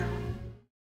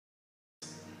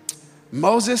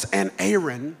Moses and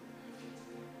Aaron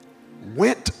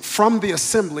went from the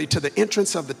assembly to the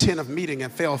entrance of the tent of meeting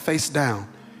and fell face down.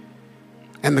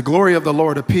 And the glory of the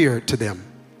Lord appeared to them.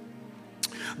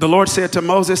 The Lord said to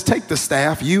Moses, take the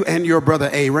staff, you and your brother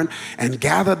Aaron, and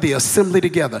gather the assembly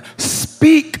together.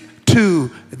 Speak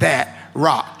to that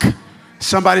rock.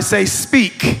 Somebody say,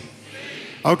 speak.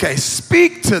 Okay,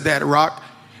 speak to that rock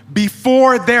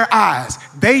before their eyes.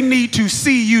 They need to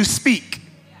see you speak.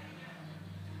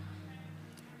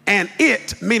 And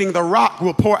it, meaning the rock,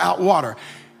 will pour out water.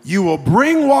 You will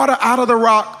bring water out of the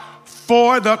rock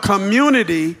for the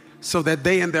community so that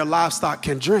they and their livestock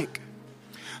can drink.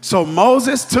 So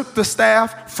Moses took the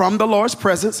staff from the Lord's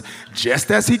presence, just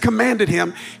as he commanded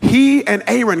him. He and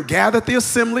Aaron gathered the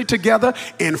assembly together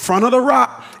in front of the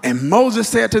rock. And Moses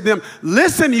said to them,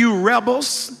 listen, you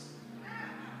rebels.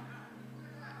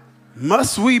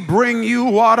 Must we bring you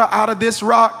water out of this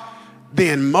rock?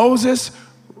 Then Moses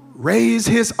raised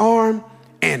his arm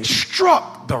and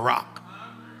struck the rock.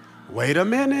 Wait a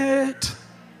minute.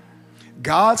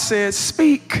 God said,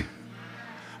 speak.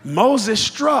 Moses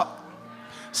struck.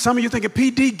 Some of you thinking,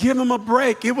 PD, give him a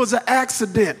break. It was an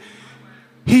accident.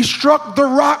 He struck the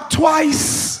rock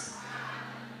twice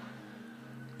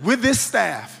with his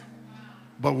staff.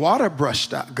 But water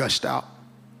gushed out,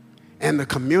 and the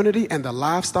community and the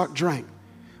livestock drank.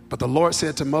 But the Lord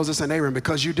said to Moses and Aaron,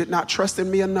 because you did not trust in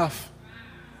me enough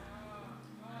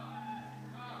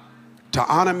to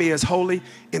honor me as holy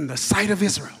in the sight of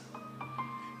Israel,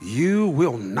 you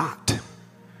will not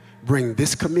bring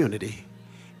this community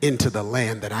into the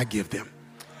land that I give them.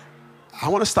 I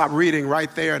want to stop reading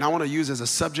right there, and I want to use as a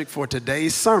subject for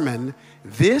today's sermon,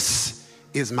 this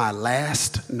is my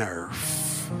last nerve.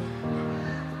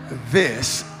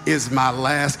 This is my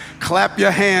last. Clap your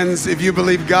hands if you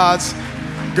believe God's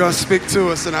going to speak to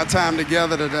us in our time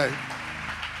together today.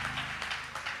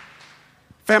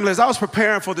 Family, as I was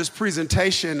preparing for this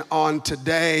presentation on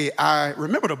today, I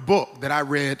remembered a book that I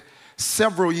read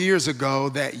several years ago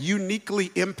that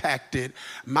uniquely impacted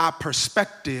my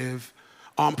perspective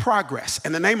on progress.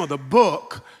 And the name of the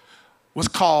book was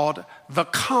called The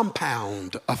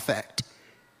Compound Effect.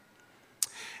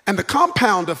 And the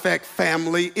compound effect,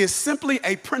 family, is simply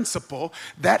a principle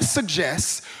that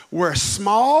suggests where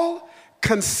small,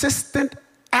 consistent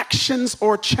actions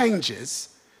or changes,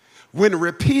 when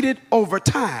repeated over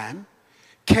time,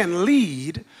 can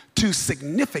lead to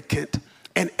significant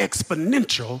and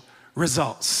exponential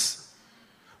results.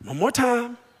 One more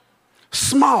time.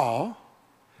 Small,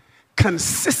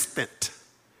 consistent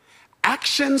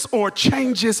actions or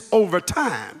changes over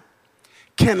time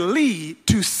can lead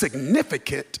to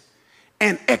significant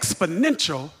and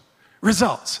exponential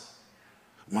results.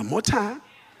 One more time.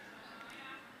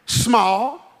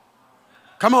 Small,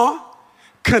 come on,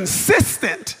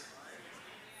 consistent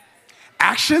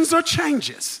actions or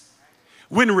changes,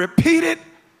 when repeated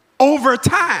over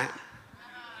time,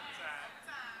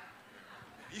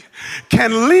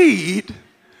 can lead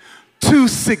to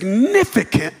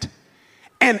significant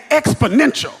and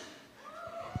exponential.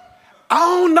 I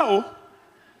don't know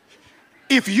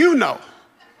if you know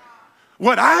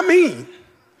what I mean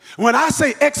when I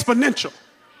say exponential.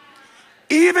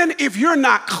 Even if you're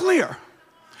not clear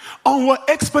on what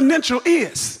exponential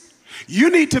is, you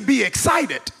need to be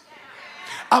excited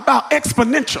about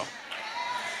exponential.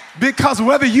 Because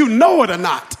whether you know it or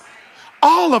not,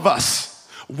 all of us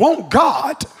want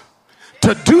God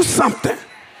to do something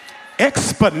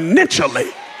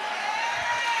exponentially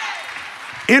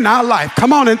in our life.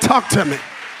 Come on and talk to me.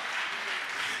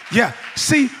 Yeah,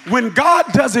 see, when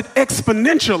God does it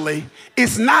exponentially,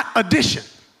 it's not addition.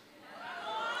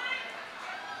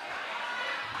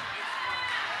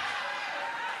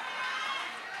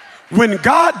 When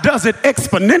God does it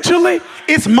exponentially,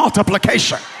 it's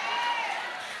multiplication.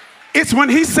 It's when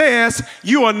he says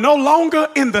you are no longer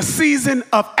in the season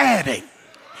of adding.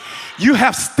 You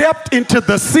have stepped into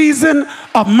the season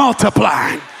of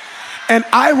multiplying. And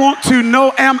I want to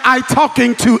know, am I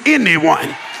talking to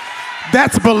anyone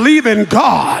that's believing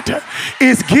God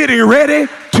is getting ready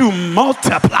to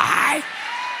multiply?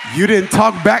 You didn't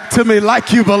talk back to me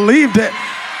like you believed it.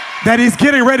 That he's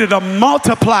getting ready to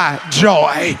multiply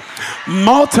joy,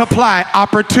 multiply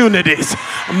opportunities,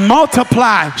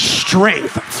 multiply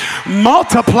strength,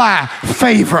 multiply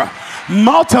favor,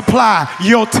 multiply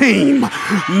your team,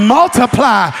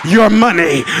 multiply your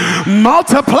money,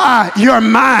 multiply your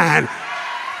mind.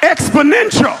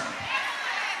 Exponential.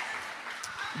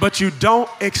 But you don't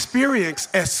experience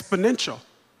exponential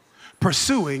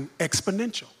pursuing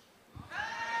exponential.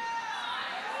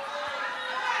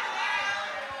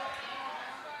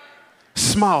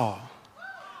 Small,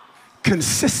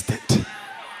 consistent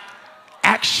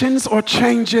actions or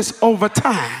changes over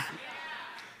time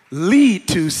lead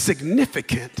to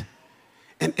significant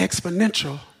and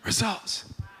exponential results.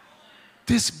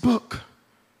 This book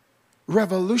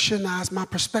revolutionized my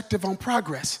perspective on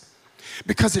progress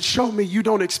because it showed me you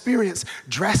don't experience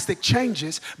drastic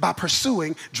changes by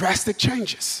pursuing drastic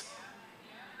changes.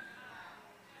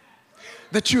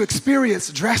 That you experience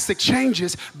drastic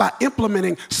changes by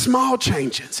implementing small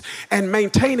changes and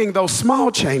maintaining those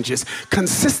small changes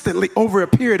consistently over a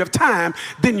period of time,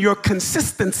 then your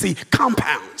consistency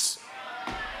compounds.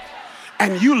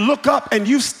 And you look up and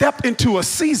you step into a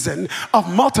season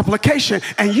of multiplication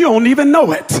and you don't even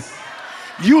know it.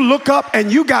 You look up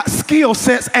and you got skill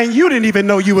sets and you didn't even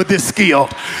know you were this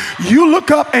skilled. You look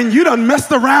up and you done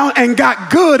messed around and got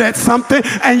good at something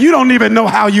and you don't even know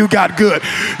how you got good.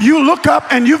 You look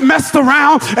up and you've messed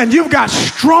around and you've got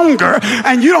stronger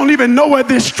and you don't even know where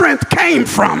this strength came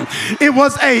from. It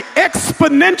was an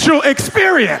exponential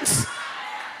experience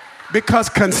because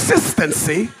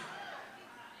consistency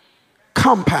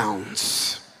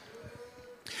compounds.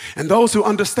 And those who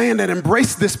understand and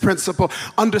embrace this principle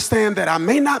understand that I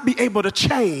may not be able to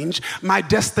change my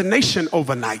destination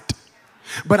overnight,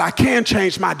 but I can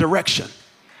change my direction.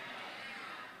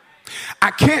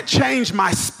 I can't change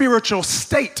my spiritual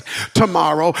state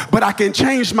tomorrow, but I can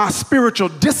change my spiritual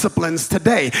disciplines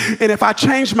today. And if I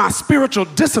change my spiritual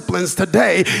disciplines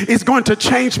today, it's going to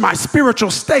change my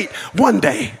spiritual state one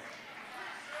day.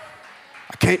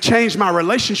 Can't change my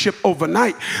relationship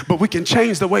overnight, but we can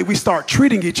change the way we start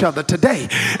treating each other today.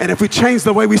 And if we change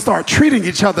the way we start treating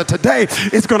each other today,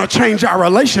 it's going to change our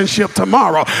relationship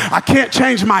tomorrow. I can't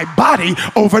change my body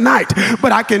overnight,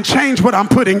 but I can change what I'm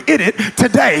putting in it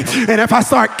today. And if I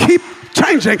start keep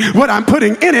changing what I'm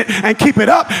putting in it and keep it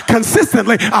up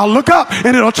consistently, I'll look up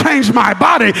and it'll change my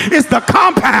body. It's the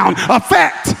compound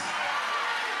effect.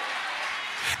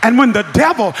 And when the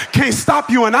devil can't stop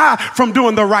you and I from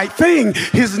doing the right thing,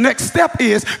 his next step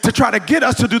is to try to get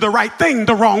us to do the right thing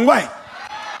the wrong way.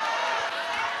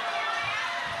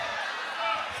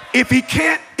 If he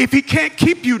can't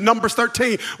keep you, Numbers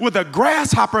 13, with a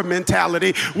grasshopper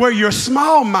mentality where you're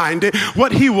small-minded,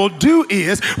 what he will do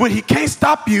is when he can't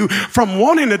stop you from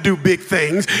wanting to do big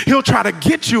things, he'll try to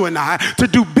get you and I to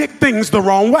do big things the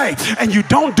wrong way. And you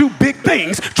don't do big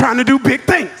things trying to do big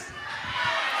things.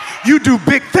 You do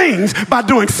big things by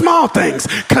doing small things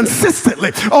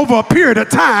consistently over a period of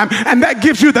time, and that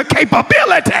gives you the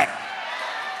capability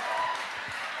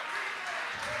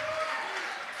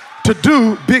to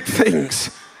do big things.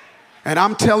 And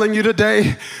I'm telling you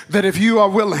today that if you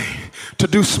are willing to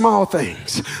do small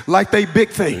things like they big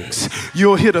things,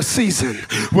 you'll hit a season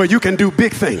where you can do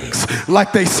big things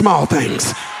like they small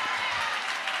things.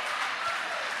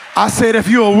 I said if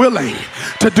you are willing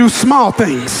to do small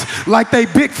things like they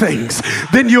big things,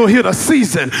 then you'll hit a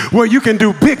season where you can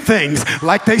do big things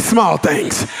like they small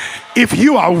things. If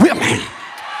you are willing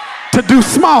to do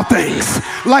small things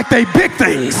like they big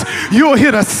things, you'll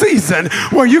hit a season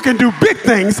where you can do big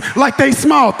things like they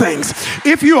small things.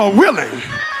 If you are willing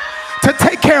to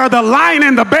take care of the lion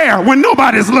and the bear when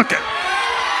nobody's looking,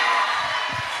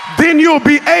 then you'll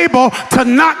be able to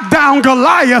knock down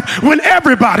Goliath when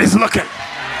everybody's looking.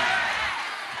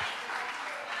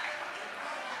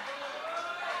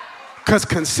 Because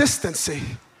consistency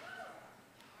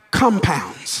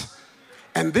compounds.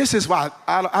 And this is why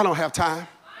I don't have time.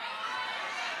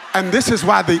 And this is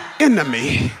why the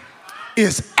enemy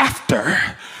is after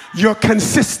your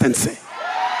consistency.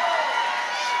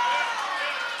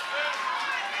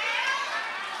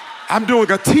 I'm doing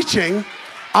a teaching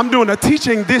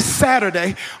this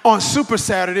Saturday on Super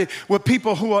Saturday with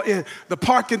people who are in the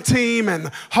parking team and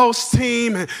the host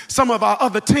team and some of our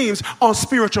other teams on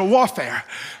spiritual warfare,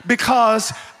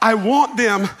 because I want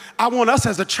us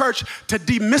as a church to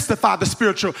demystify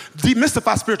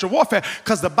spiritual warfare,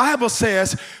 because the Bible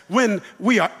says when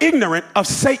we are ignorant of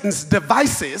Satan's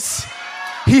devices,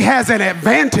 he has an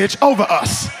advantage over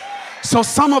us. So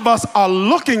some of us are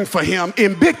looking for him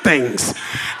in big things,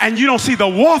 and you don't see the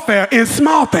warfare in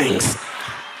small things.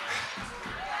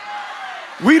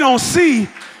 We don't see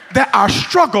that our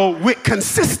struggle with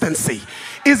consistency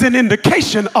is an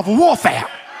indication of warfare,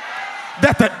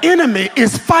 that the enemy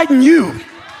is fighting you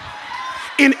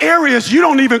in areas you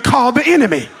don't even call the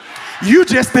enemy. You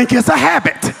just think it's a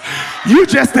habit. You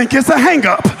just think it's a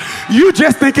hang-up. You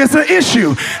just think it's an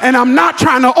issue. And I'm not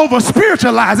trying to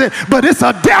over-spiritualize it, but it's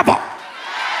a devil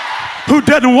who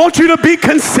doesn't want you to be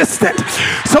consistent.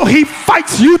 So he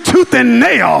fights you tooth and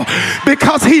nail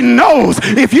because he knows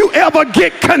if you ever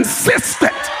get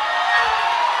consistent,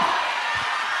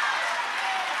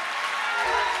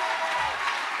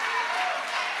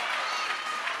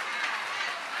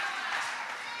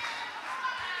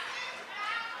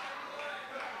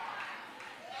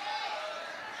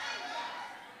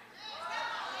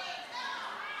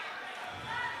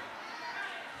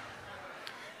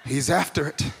 He's after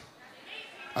it.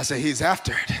 I say, he's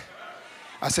after it.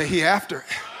 I say, he after it.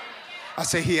 I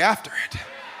say, he after it.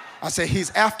 I say, he's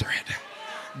after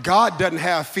it. God doesn't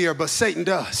have fear, but Satan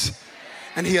does.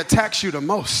 And he attacks you the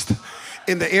most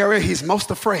in the area he's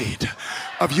most afraid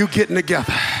of you getting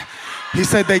together. He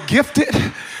said, they gifted,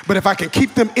 but if I can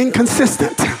keep them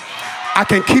inconsistent, I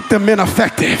can keep them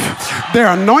ineffective. They're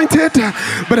anointed,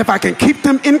 but if I can keep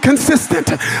them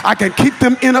inconsistent, I can keep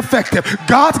them ineffective.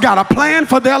 God's got a plan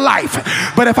for their life,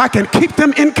 but if I can keep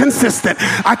them inconsistent,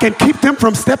 I can keep them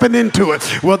from stepping into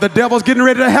it. Well, the devil's getting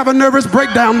ready to have a nervous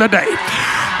breakdown today.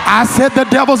 I said the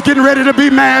devil's getting ready to be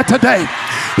mad today.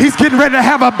 He's getting ready to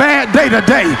have a bad day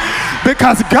today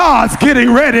because God's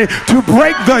getting ready to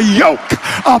break the yoke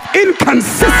of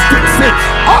inconsistency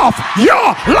off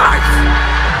your life.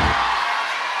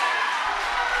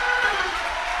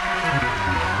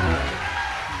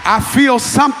 I feel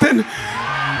something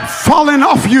falling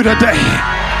off you today.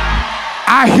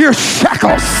 I hear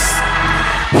shackles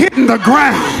hitting the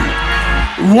ground.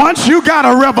 Once you got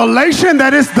a revelation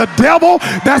that it's the devil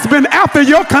that's been after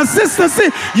your consistency,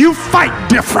 you fight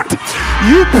different.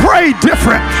 You pray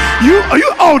different.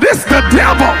 This the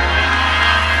devil.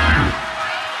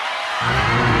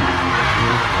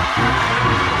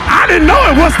 I didn't know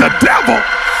it was the devil.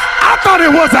 I thought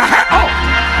it was a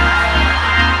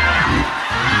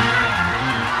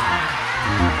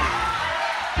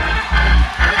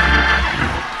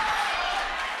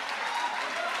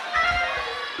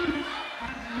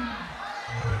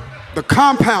The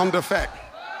compound effect.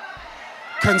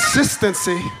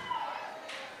 Consistency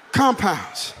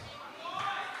compounds.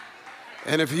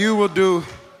 And if you will do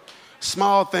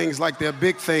small things like they're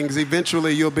big things,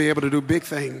 eventually you'll be able to do big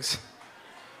things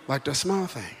like they're small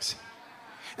things.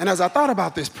 And as I thought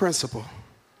about this principle,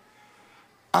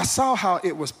 I saw how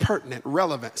it was pertinent,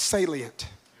 relevant, salient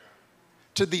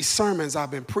to these sermons I've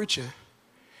been preaching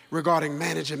regarding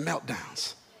managing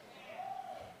meltdowns.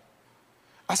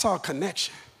 I saw a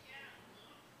connection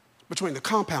between the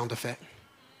compound effect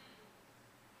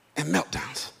and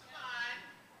meltdowns.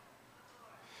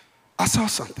 I saw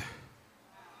something.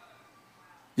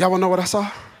 Y'all want to know what I saw?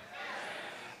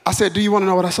 I said, do you want to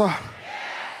know what I saw?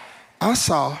 I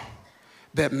saw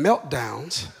that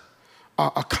meltdowns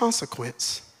are a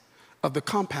consequence of the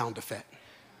compound effect.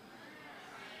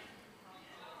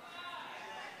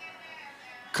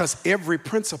 Because every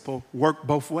principle works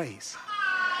both ways.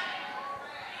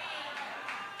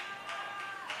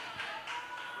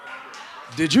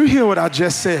 Did you hear what I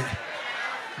just said?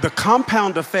 The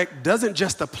compound effect doesn't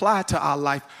just apply to our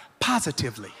life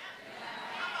positively.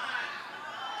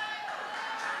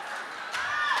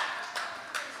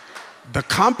 The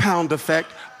compound effect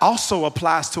also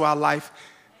applies to our life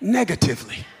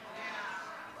negatively.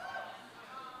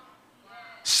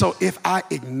 So if I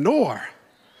ignore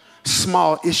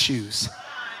small issues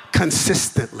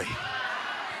consistently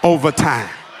over time,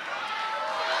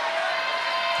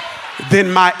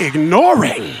 then my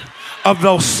ignoring of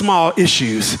those small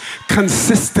issues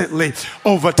consistently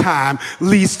over time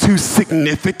leads to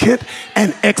significant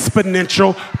and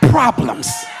exponential problems.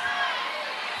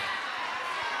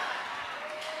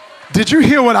 Did you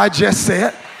hear what I just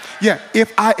said? Yeah,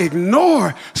 if I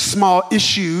ignore small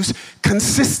issues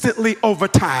consistently over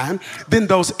time, then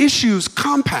those issues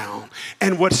compound.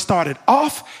 And what started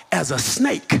off as a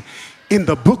snake in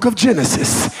the book of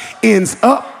Genesis ends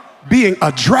up being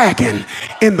a dragon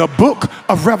in the book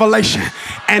of Revelation.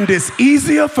 And it's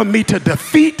easier for me to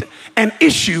defeat an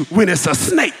issue when it's a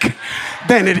snake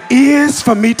than it is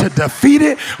for me to defeat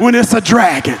it when it's a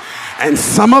dragon. And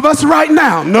some of us right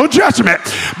now, no judgment,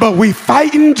 but we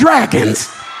fighting dragons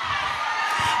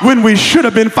when we should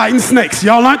have been fighting snakes.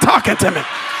 Y'all aren't talking to me.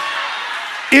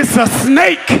 It's a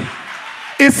snake.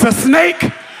 It's a snake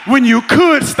when you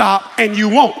could stop and you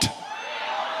won't.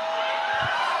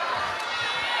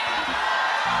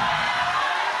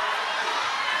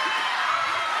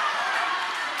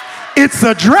 It's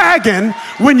a dragon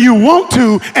when you want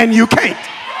to and you can't.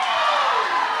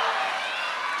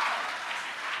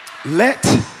 Let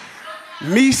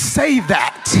me say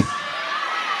that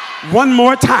one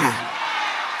more time.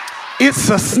 It's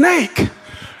a snake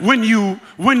when you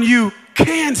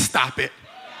can stop it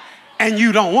and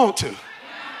you don't want to.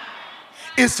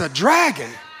 It's a dragon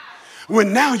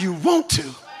when now you want to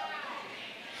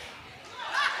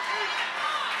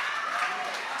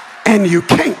and you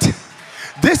can't.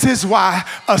 This is why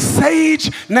a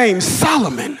sage named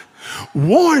Solomon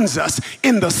warns us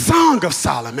in the Song of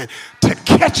Solomon to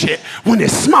catch it when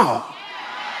it's small.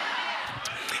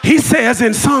 He says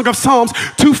in Song of Psalms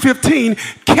 2:15,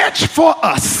 catch for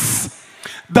us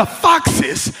the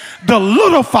foxes, the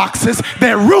little foxes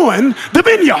that ruin the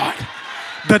vineyard.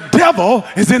 The devil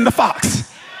is in the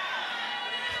fox.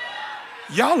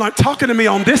 Y'all aren't talking to me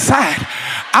on this side.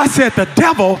 I said the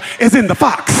devil is in the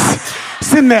fox.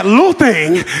 It's in that little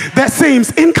thing that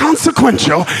seems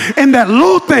inconsequential, in that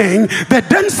little thing that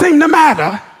doesn't seem to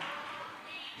matter.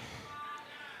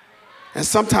 And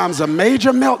sometimes a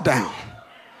major meltdown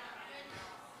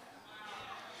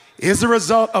is a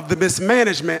result of the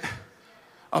mismanagement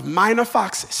of minor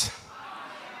foxes.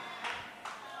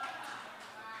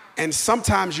 And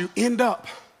sometimes you end up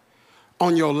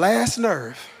on your last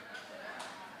nerve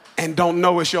and don't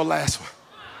know it's your last one.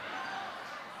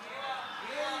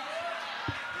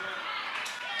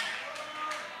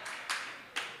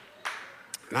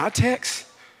 And our text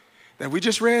that we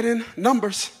just read in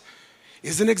Numbers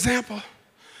is an example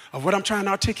of what I'm trying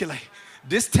to articulate.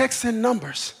 This text in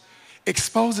Numbers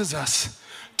exposes us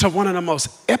to one of the most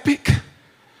epic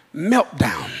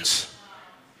meltdowns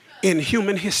in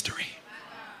human history.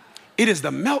 It is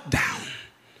the meltdown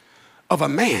of a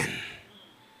man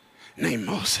named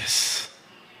Moses.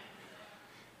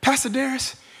 Pastor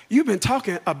Darius, you've been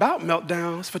talking about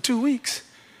meltdowns for 2 weeks.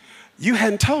 You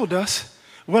hadn't told us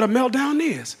what a meltdown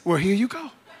is. Well, here you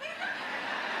go.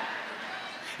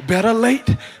 Better late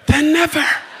than never.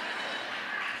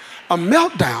 A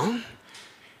meltdown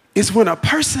is when a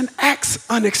person acts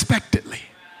unexpectedly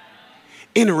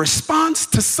in response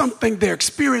to something they're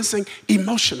experiencing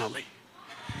emotionally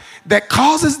that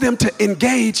causes them to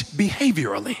engage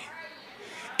behaviorally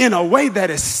in a way that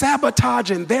is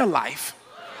sabotaging their life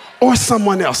or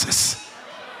someone else's.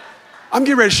 I'm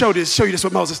getting ready to show you this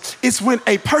with Moses. It's when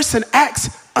a person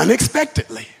acts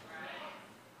unexpectedly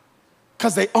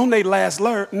because they on their last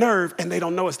nerve and they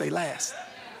don't know it's their last.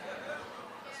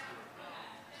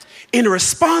 In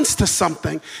response to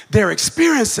something they're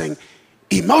experiencing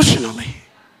emotionally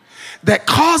that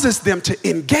causes them to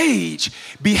engage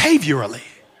behaviorally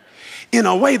in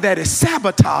a way that is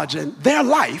sabotaging their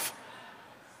life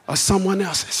or someone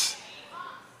else's.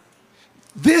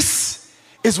 This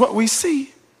is what we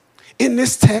see in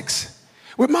this text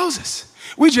with Moses.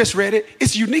 We just read it.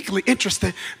 It's uniquely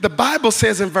interesting. The Bible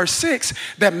says in verse 6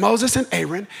 that Moses and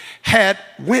Aaron had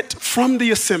went from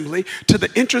the assembly to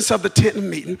the entrance of the tent of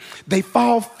meeting. They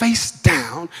fall face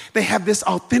down. They have this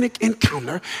authentic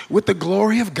encounter with the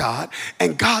glory of God.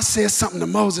 And God says something to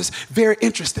Moses very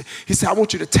interesting. He said, I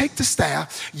want you to take the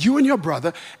staff, you and your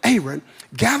brother Aaron,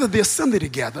 gather the assembly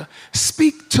together,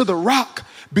 speak to the rock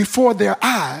before their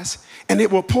eyes, and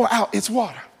it will pour out its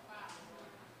water.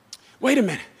 Wait a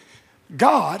minute.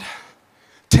 God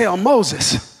tell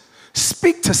Moses,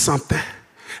 speak to something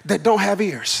that don't have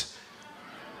ears.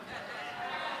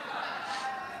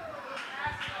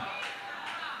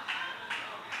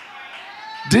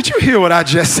 Did you hear what I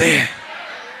just said?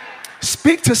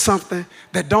 Speak to something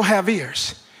that don't have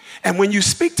ears. And when you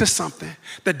speak to something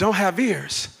that don't have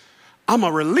ears, I'm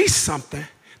going to release something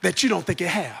that you don't think it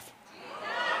have.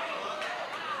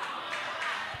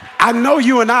 I know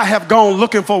you and I have gone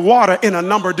looking for water in a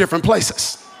number of different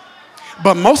places,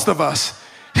 but most of us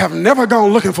have never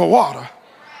gone looking for water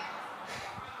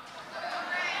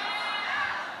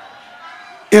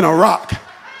in a rock.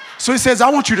 So he says,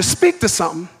 I want you to speak to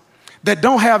something that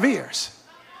don't have ears,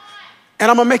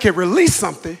 and I'm gonna make it release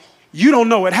something you don't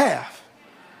know it have,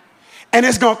 and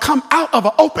it's gonna come out of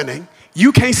an opening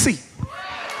you can't see.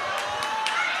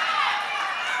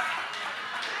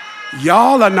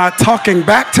 Y'all are not talking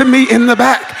back to me in the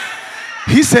back.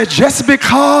 He said, just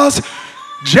because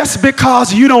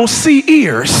you don't see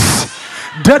ears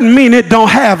doesn't mean it don't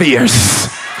have ears.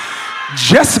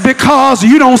 Just because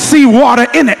you don't see water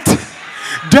in it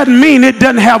doesn't mean it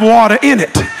doesn't have water in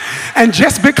it. And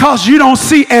just because you don't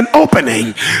see an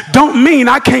opening don't mean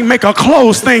I can't make a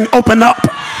closed thing open up.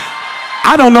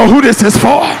 I don't know who this is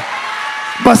for,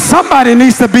 but somebody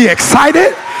needs to be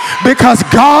excited because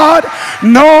God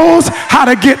knows how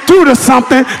to get through to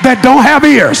something that don't have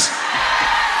ears.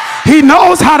 He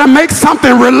knows how to make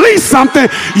something release something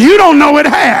you don't know it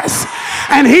has.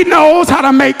 And he knows how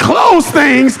to make closed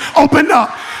things open up.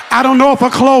 I don't know if a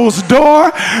closed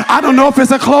door, I don't know if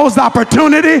it's a closed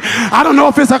opportunity, I don't know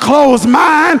if it's a closed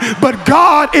mind, but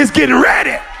God is getting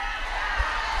ready.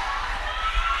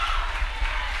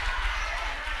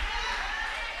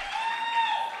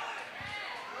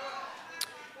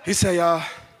 He say,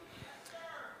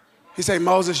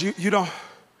 Moses, you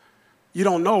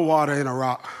don't know water in a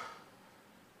rock,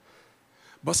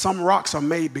 but some rocks are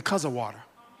made because of water.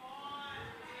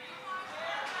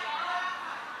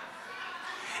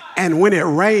 And when it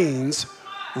rains,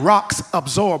 rocks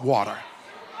absorb water.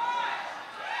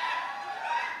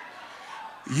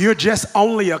 You're just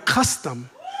only accustomed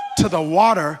to the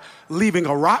water leaving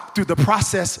a rock through the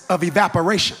process of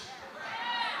evaporation.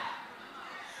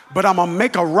 But I'm gonna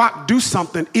make a rock do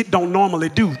something it don't normally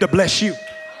do to bless you.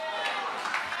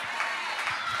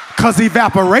 Because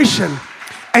evaporation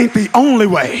ain't the only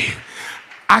way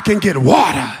I can get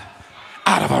water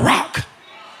out of a rock.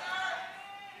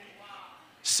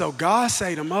 So God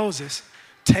say to Moses,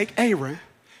 take Aaron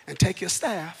and take your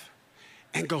staff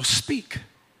and go speak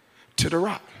to the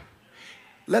rock.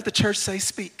 Let the church say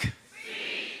speak. Speak.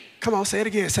 Come on, say it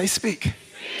again. Say speak. Speak.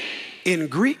 In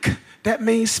Greek, that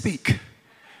means speak.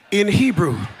 In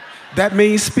Hebrew, that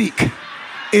means speak.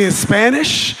 In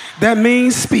Spanish, that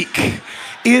means speak.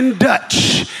 In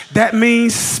Dutch, that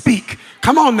means speak.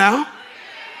 Come on now.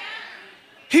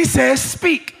 He says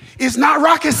speak. It's not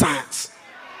rocket science.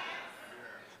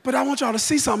 But I want y'all to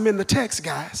see something in the text,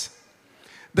 guys.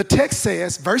 The text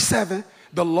says, verse 7,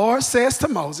 the Lord says to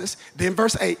Moses, then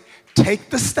verse 8, take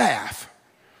the staff,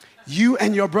 you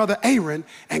and your brother Aaron,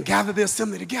 and gather the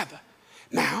assembly together.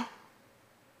 Now,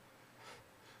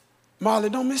 Marley,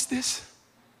 don't miss this.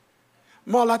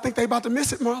 Marley, I think they about to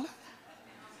miss it, Marley.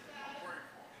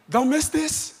 Don't miss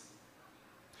this.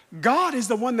 God is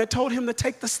the one that told him to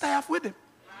take the staff with him.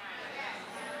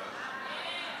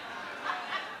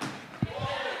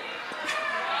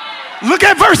 Look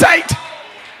at verse 8.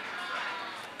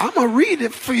 I'm going to read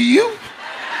it for you.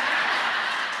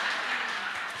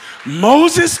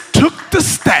 Moses took the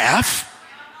staff.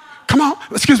 Come on,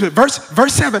 excuse me, verse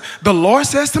 7. The Lord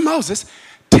says to Moses,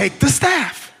 take the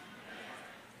staff,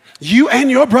 you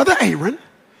and your brother Aaron,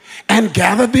 and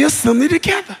gather the assembly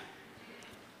together.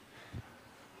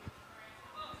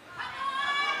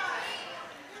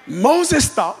 Moses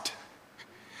thought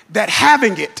that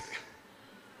having it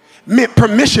meant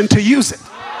permission to use it.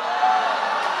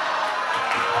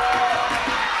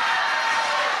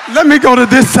 Let me go to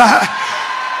this side.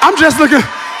 I'm just looking.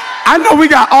 I know we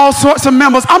got all sorts of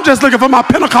members. I'm just looking for my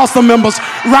Pentecostal members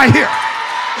right here.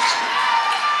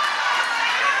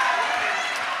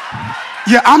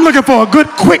 Yeah, I'm looking for a good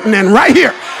quickening right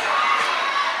here.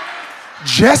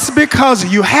 Just because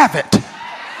you have it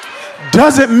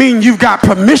doesn't mean you've got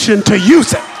permission to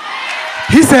use it.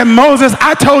 He said, Moses,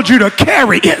 I told you to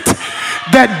carry it.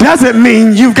 That doesn't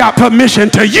mean you've got permission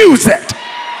to use it.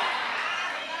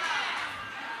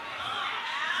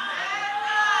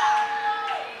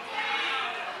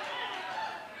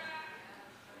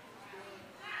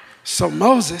 So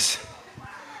Moses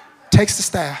takes the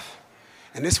staff,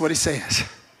 and this is what he says.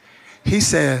 He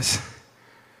says,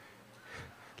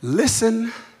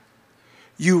 listen,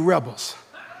 you rebels.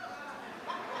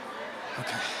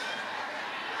 Okay.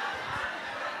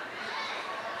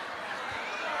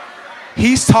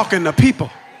 He's talking to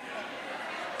people,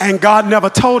 and God never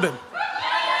told him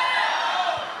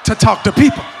to talk to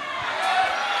people.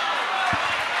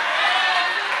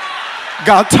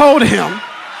 God told him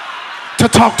to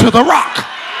talk to the rock.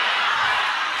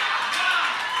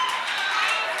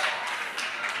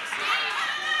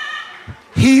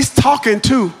 He's talking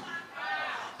to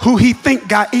who he think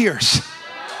got ears.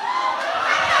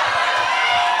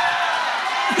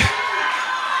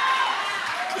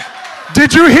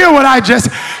 Did you hear what I just?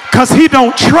 Because he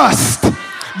don't trust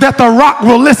that the rock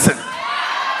will listen.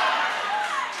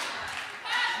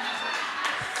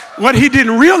 What he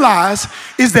didn't realize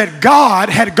is that God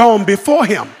had gone before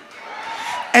him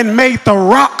and made the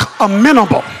rock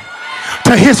amenable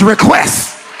to his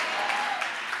request.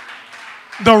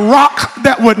 The rock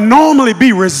that would normally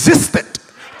be resistant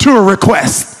to a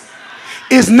request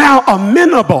is now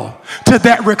amenable to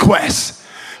that request,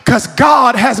 because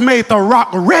God has made the rock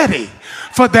ready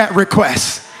for that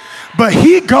request. But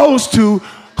he goes to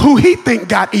who he think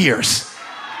got ears.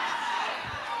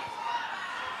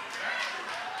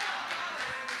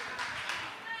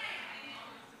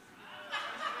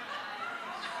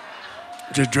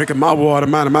 Just drinking my water,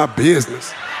 minding my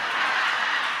business.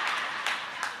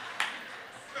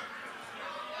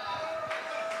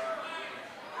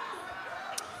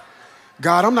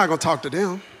 God, I'm not going to talk to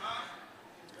them.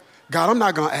 God, I'm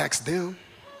not going to ask them.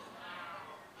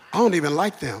 I don't even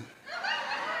like them.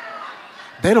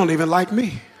 They don't even like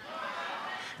me.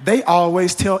 They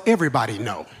always tell everybody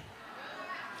no.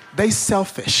 They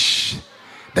selfish.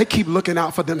 They keep looking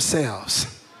out for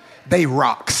themselves. They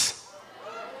rocks.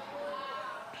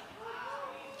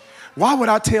 Why would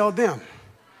I tell them?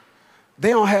 They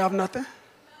don't have nothing.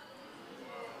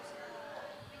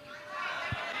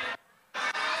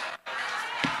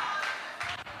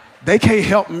 They can't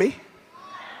help me.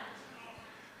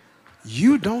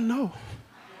 You don't know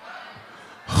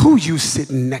who you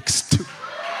sitting next to.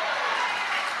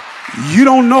 You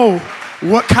don't know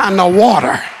what kind of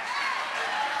water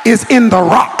is in the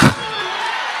rock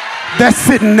that's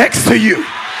sitting next to you.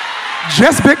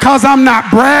 Just because I'm not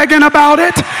bragging about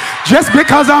it, just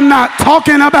because I'm not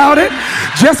talking about it,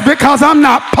 just because I'm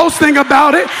not posting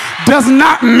about it, does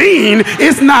not mean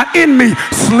it's not in me.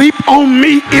 Sleep on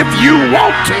me if you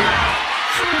want to.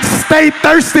 Stay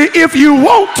thirsty if you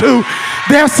want to.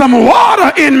 There's some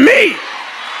water in me.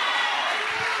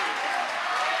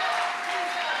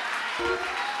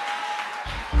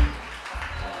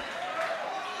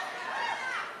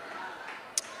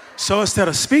 So instead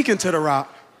of speaking to the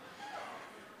rock,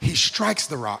 he strikes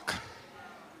the rock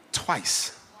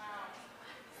twice.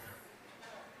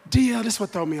 DL, this is what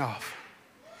throw me off.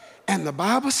 And the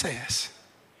Bible says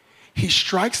he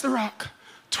strikes the rock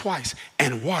twice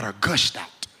and water gushed out.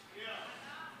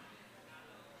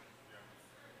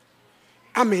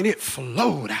 I mean, it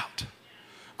flowed out.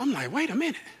 I'm like, wait a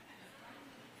minute.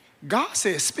 God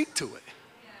said speak to it.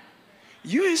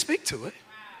 You didn't speak to it.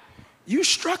 You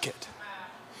struck it.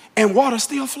 And water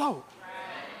still flowed.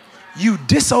 You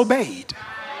disobeyed.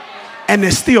 And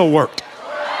it still worked.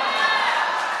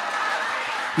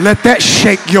 Let that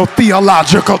shake your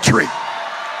theological tree.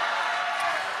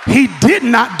 He did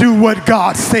not do what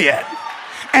God said.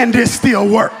 And it still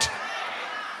worked.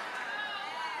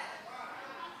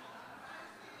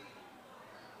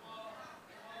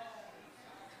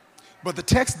 But the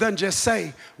text doesn't just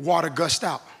say water gushed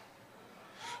out.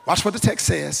 Watch what the text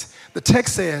says. The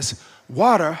text says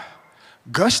water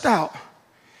gushed out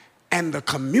and the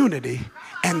community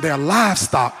and their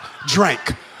livestock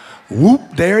drank. Whoop,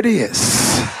 there it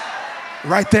is.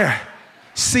 Right there.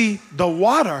 See, the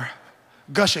water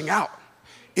gushing out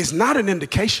is not an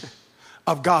indication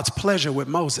of God's pleasure with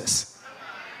Moses.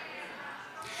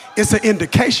 It's an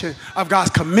indication of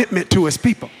God's commitment to his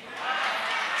people.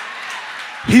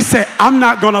 He said, I'm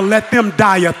not going to let them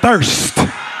die of thirst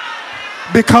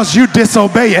because you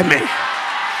disobeying me.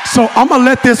 So I'm going to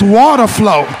let this water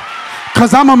flow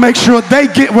because I'm going to make sure they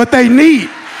get what they need.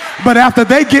 But after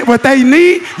they get what they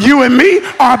need, you and me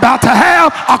are about to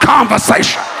have a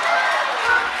conversation.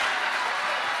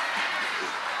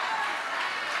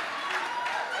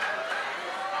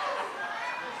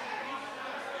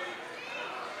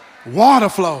 Water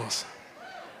flows.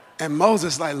 And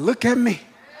Moses like, look at me.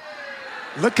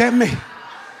 Look at me.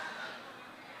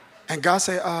 And God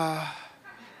said,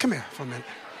 come here for a minute.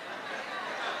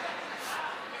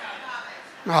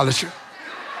 I'll holler at you.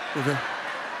 Okay.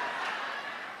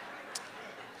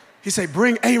 He said,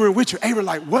 bring Aaron with you. Aaron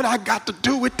like, what I got to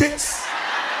do with this?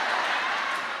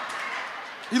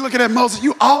 You looking at Moses,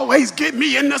 you always get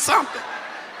me into something.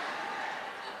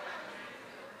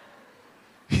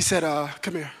 He said,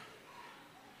 come here.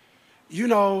 You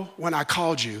know, when I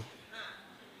called you,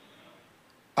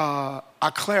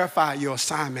 I clarified your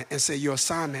assignment and said your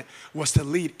assignment was to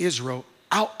lead Israel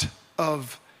out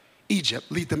of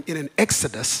Egypt, lead them in an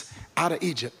exodus out of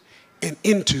Egypt and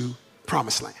into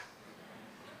Promised Land.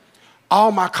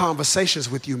 All my conversations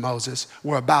with you, Moses,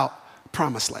 were about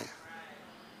Promised Land.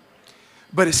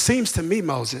 But it seems to me,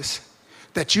 Moses,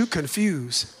 that you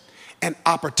confuse an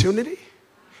opportunity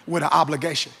with an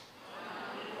obligation.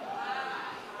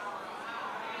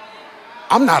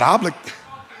 I'm not obligated.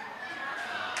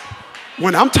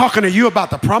 When I'm talking to you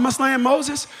about the Promised Land,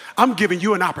 Moses, I'm giving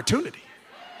you an opportunity.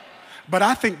 But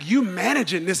I think you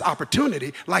managing this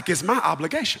opportunity like it's my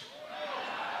obligation.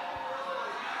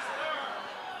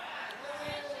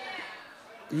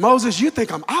 Moses, you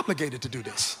think I'm obligated to do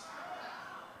this.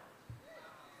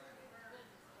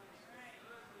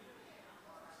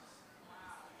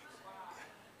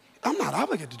 I'm not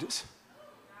obligated to do this.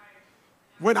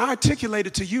 When I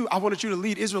articulated to you, I wanted you to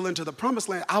lead Israel into the Promised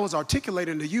Land, I was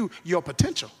articulating to you your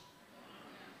potential.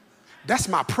 That's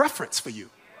my preference for you.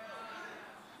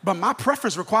 But my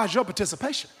preference requires your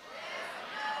participation.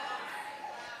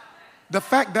 The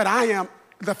fact that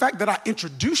I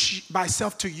introduce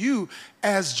myself to you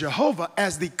as Jehovah,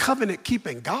 as the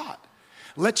covenant-keeping God,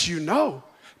 lets you know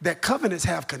that covenants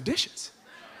have conditions.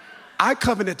 I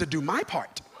covenant to do my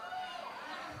part.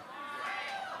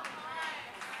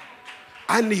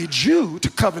 I need you to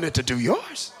covenant to do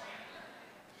yours.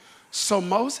 So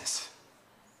Moses,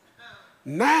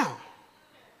 now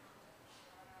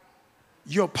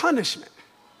your punishment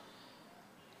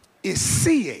is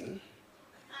seeing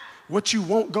what you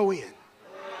won't go in.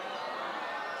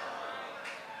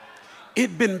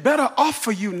 It'd been better off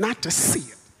for you not to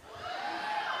see it.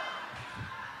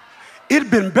 It'd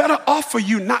been better off for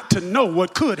you not to know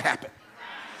what could happen.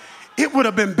 It would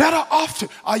have been better off to,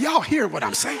 are y'all hearing what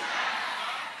I'm saying?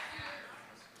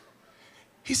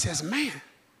 He says, man,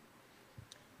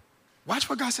 watch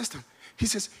what God says to him. He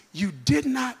says, you did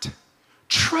not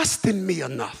trust in me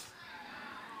enough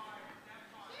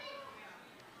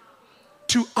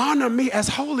to honor me as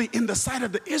holy in the sight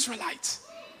of the Israelites.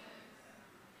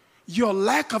 Your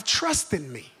lack of trust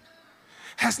in me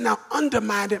has now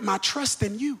undermined my trust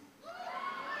in you.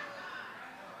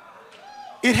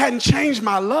 It hadn't changed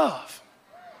my love,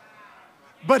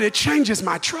 but it changes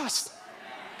my trust.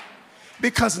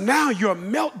 Because now your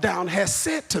meltdown has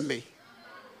said to me,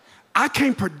 I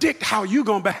can't predict how you're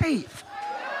going to behave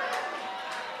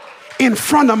in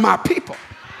front of my people.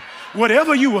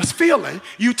 Whatever you was feeling,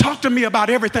 you talked to me about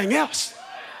everything else.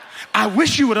 I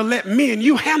wish you would have let me and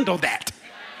you handle that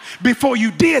before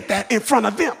you did that in front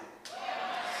of them.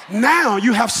 Now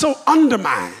you have so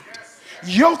undermined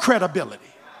your credibility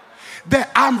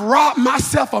that I'm robbed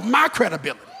myself of my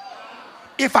credibility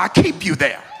if I keep you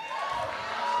there.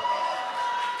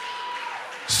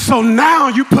 So now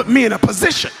you put me in a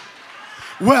position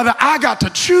whether I got to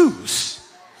choose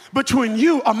between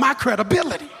you or my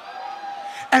credibility.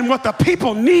 And what the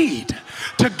people need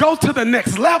to go to the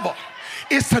next level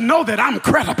is to know that I'm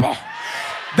credible.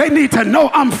 They need to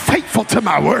know I'm faithful to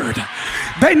my word.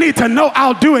 They need to know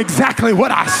I'll do exactly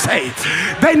what I say.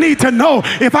 They need to know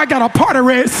if I got to part a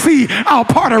Red Sea, I'll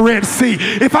part a Red Sea.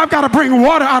 If I've got to bring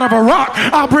water out of a rock,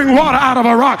 I'll bring water out of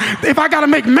a rock. If I got to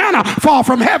make manna fall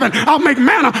from heaven, I'll make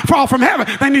manna fall from heaven.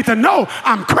 They need to know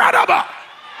I'm credible.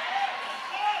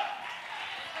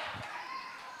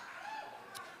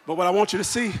 But what I want you to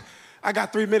see, I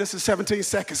got 3 minutes and 17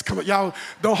 seconds. Come on, y'all,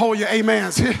 don't hold your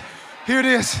amens. Here it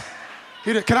is.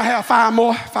 Here it is. Can I have 5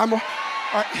 more? 5 more?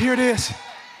 All right, here it is.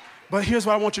 But here's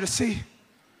what I want you to see.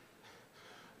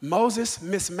 Moses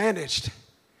mismanaged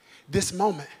this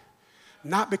moment,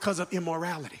 not because of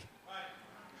immorality,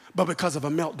 but because of a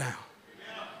meltdown.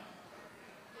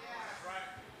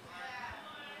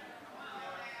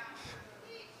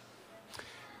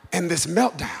 And this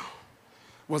meltdown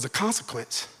was a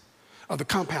consequence of the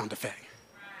compound effect.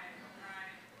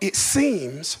 It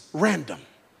seems random.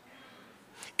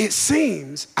 It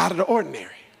seems out of the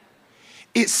ordinary.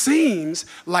 It seems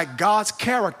like God's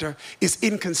character is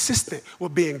inconsistent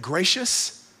with being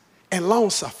gracious and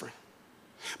long-suffering.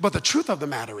 But the truth of the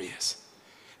matter is,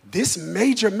 this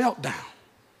major meltdown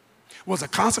was a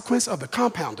consequence of the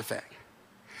compound effect.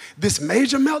 This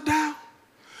major meltdown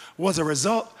was a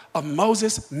result of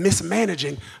Moses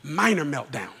mismanaging minor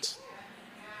meltdowns.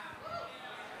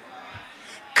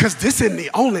 Because this isn't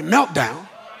the only meltdown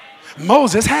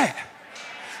Moses had.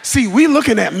 See, we're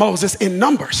looking at Moses in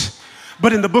Numbers.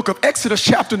 But in the book of Exodus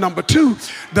chapter number 2,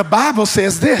 the Bible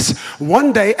says this.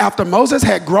 One day after Moses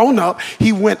had grown up,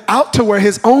 he went out to where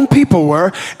his own people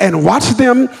were and watched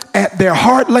them at their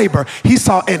hard labor. He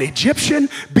saw an Egyptian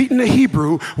beating a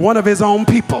Hebrew, one of his own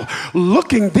people.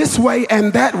 Looking this way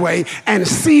and that way and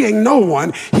seeing no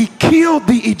one, he killed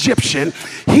the Egyptian,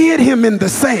 hid him in the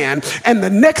sand, and the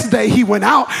next day he went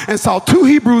out and saw 2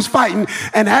 Hebrews fighting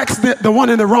and asked the one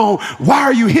in the wrong, why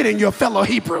are you hitting your fellow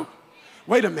Hebrew?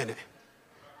 Wait a minute.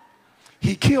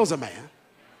 He kills a man.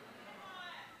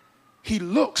 He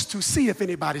looks to see if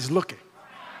anybody's looking.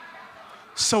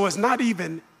 So it's not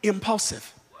even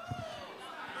impulsive.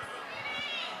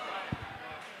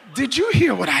 Did you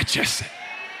hear what I just said?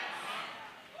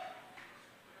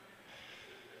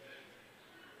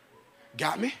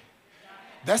 Got me?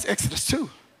 That's Exodus 2.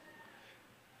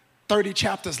 30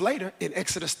 chapters later, in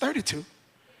Exodus 32,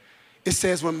 it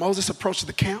says when Moses approached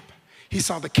the camp, he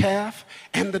saw the calf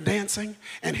and the dancing,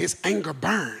 and his anger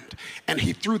burned. And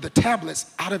he threw the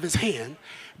tablets out of his hand,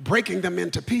 breaking them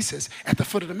into pieces at the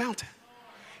foot of the mountain.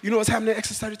 You know what's happening in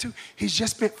Exodus 32? He's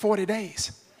just spent 40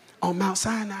 days on Mount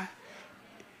Sinai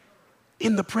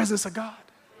in the presence of God.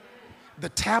 The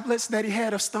tablets that he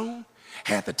had of stone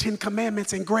had the 10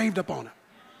 commandments engraved upon them.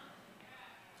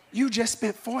 You just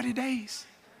spent 40 days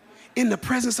in the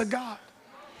presence of God.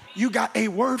 You got a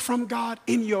word from God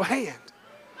in your hand.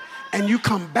 And you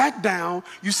come back down,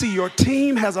 you see your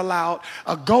team has allowed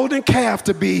a golden calf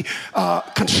to be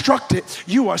constructed.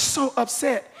 You are so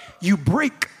upset, you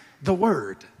break the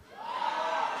word.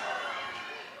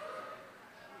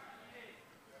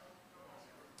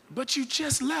 But you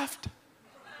just left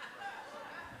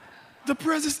the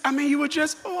presence. I mean, you were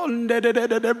just, you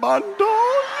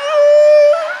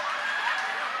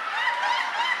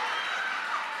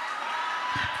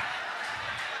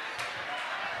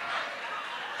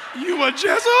were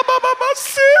just,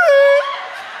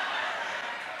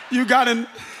 you got in,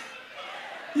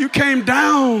 you came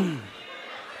down.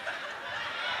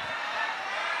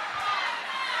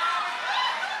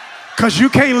 Because you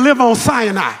can't live on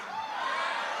Sinai.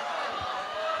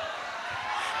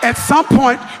 At some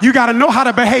point, you got to know how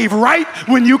to behave right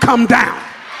when you come down.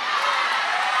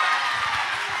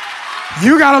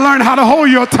 You got to learn how to hold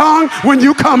your tongue when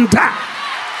you come down.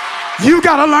 You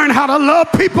got to learn how to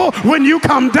love people when you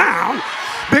come down,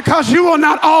 because you will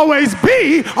not always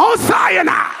be on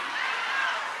Sinai.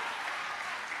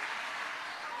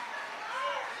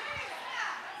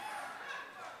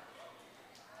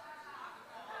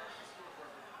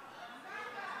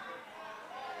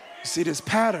 You see this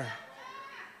pattern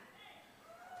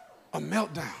of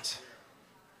meltdowns.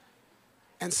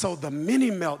 And so the many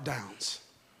meltdowns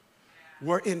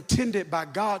were intended by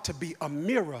God to be a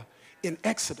mirror in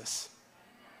Exodus,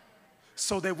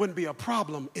 so there wouldn't be a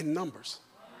problem in Numbers.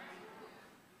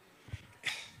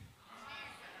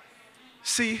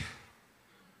 See,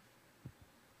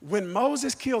 when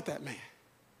Moses killed that man,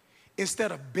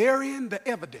 instead of burying the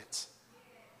evidence,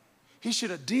 he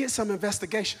should have did some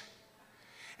investigation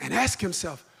and asked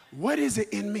himself, what is it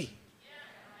in me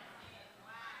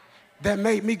that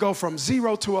made me go from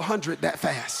 0 to 100 that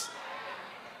fast?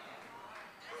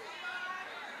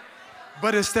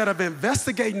 But instead of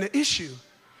investigating the issue,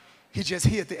 he just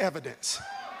hid the evidence.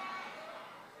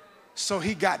 So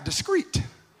he got discreet,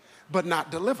 but not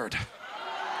delivered.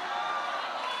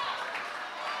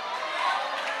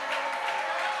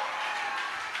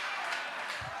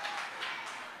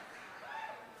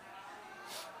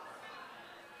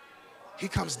 He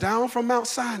comes down from Mount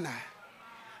Sinai.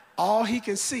 All he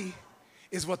can see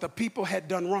is what the people had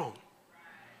done wrong,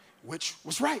 which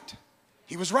was right.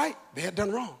 He was right. They had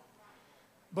done wrong.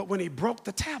 But when he broke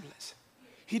the tablets,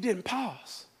 he didn't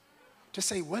pause to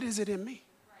say, what is it in me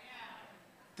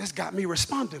that's got me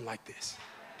responding like this?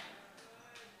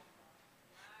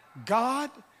 God,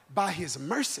 by his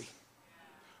mercy,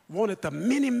 wanted the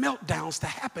many meltdowns to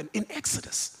happen in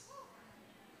Exodus,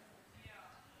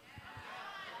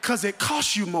 because it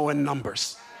costs you more in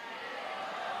Numbers.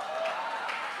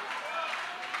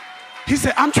 He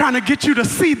said, I'm trying to get you to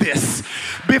see this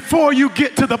before you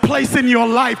get to the place in your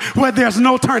life where there's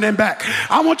no turning back.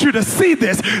 I want you to see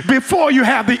this before you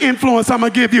have the influence I'm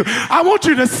going to give you. I want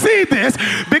you to see this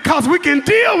because we can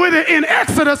deal with it in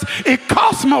Exodus. It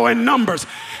costs more in Numbers.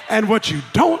 And what you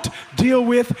don't deal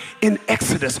with in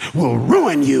Exodus will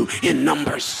ruin you in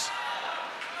Numbers.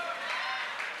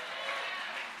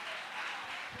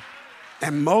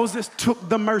 And Moses took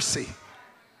the mercy,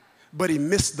 but he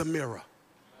missed the mirror.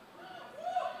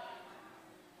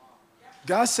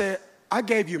 God said, I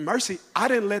gave you mercy. I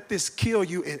didn't let this kill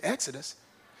you in Exodus,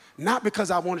 not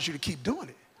because I wanted you to keep doing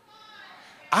it.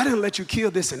 I didn't let you kill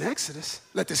this in Exodus,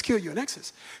 let this kill you in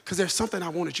Exodus, because there's something I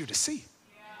wanted you to see.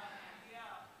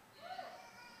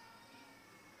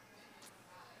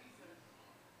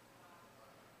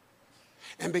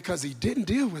 And because he didn't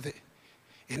deal with it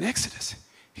in Exodus,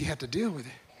 he had to deal with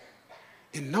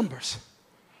it in Numbers.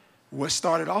 What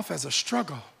started off as a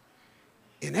struggle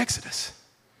in Exodus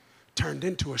turned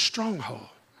into a stronghold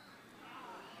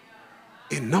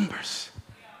in Numbers.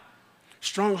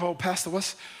 Stronghold, Pastor,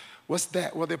 what's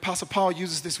that? Well, the Apostle Paul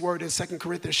uses this word in 2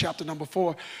 Corinthians chapter number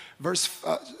 4, 2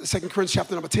 Corinthians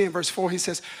chapter number 10, verse 4. He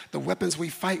says, the weapons we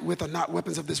fight with are not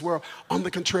weapons of this world. On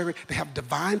the contrary, they have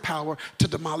divine power to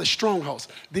demolish strongholds.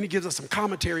 Then he gives us some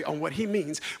commentary on what he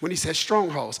means when he says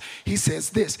strongholds. He says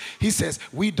this. He says,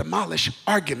 we demolish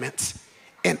arguments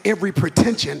and every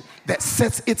pretension that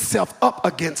sets itself up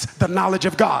against the knowledge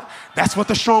of God. That's what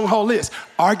the stronghold is.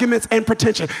 Arguments and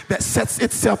pretension that sets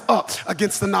itself up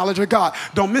against the knowledge of God.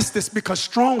 Don't miss this, because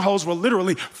strongholds were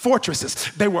literally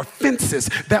fortresses. They were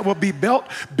fences that would be built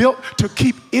to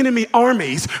keep enemy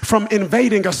armies from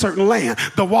invading a certain land.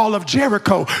 The wall of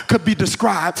Jericho could be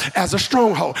described as a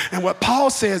stronghold. And what Paul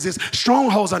says is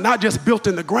strongholds are not just built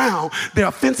in the ground. They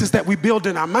are fences that we build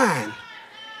in our mind.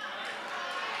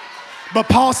 But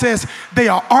Paul says they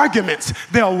are arguments,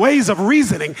 they are ways of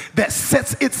reasoning that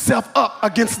sets itself up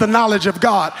against the knowledge of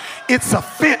God. It's a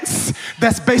fence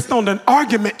that's based on an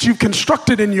argument you've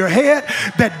constructed in your head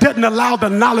that doesn't allow the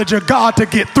knowledge of God to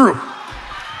get through.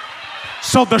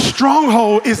 So the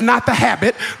stronghold is not the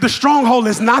habit. The stronghold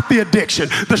is not the addiction.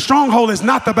 The stronghold is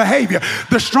not the behavior.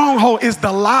 The stronghold is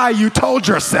the lie you told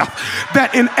yourself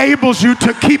that enables you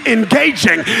to keep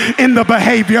engaging in the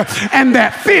behavior, and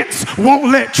that fence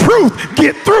won't let truth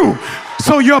get through.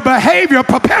 So your behavior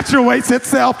perpetuates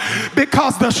itself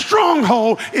because the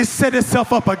stronghold is set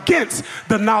itself up against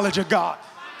the knowledge of God.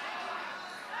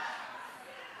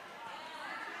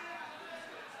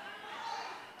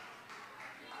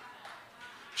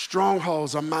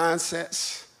 Strongholds are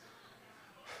mindsets,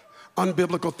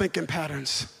 unbiblical thinking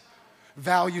patterns,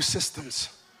 value systems,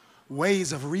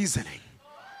 ways of reasoning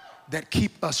that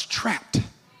keep us trapped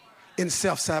in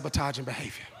self-sabotaging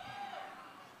behavior.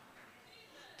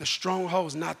 The stronghold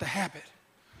is not the habit.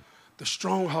 The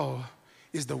stronghold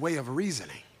is the way of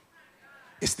reasoning.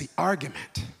 It's the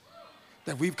argument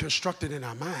that we've constructed in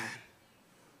our mind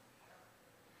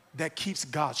that keeps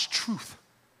God's truth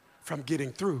from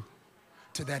getting through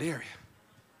to that area.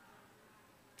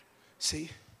 See,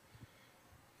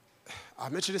 I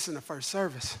mentioned this in the first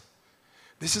service.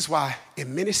 This is why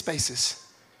in many spaces,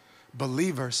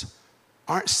 believers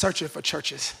aren't searching for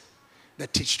churches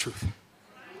that teach truth.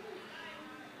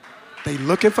 They're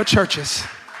looking for churches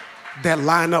that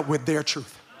line up with their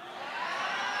truth.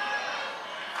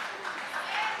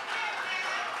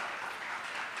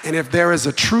 And if there is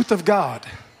a truth of God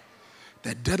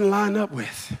that doesn't line up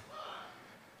with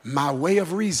my way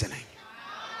of reasoning,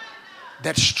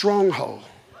 that stronghold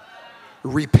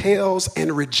repels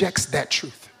and rejects that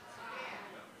truth.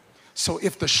 So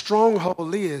if the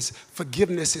stronghold is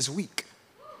forgiveness is weak,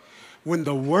 when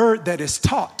the word that is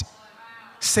taught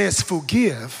says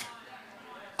forgive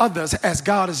others as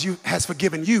God has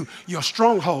forgiven you, your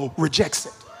stronghold rejects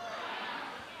it.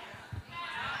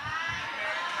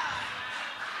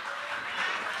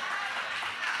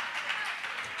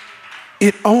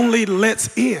 It only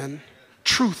lets in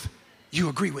truth you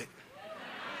agree with.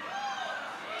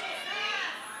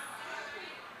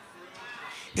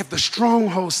 If the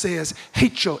stronghold says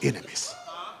hate your enemies,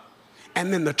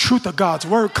 and then the truth of God's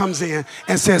word comes in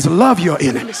and says love your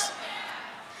enemies,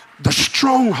 the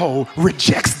stronghold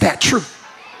rejects that truth.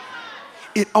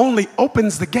 It only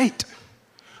opens the gate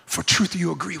for truth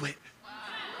you agree with.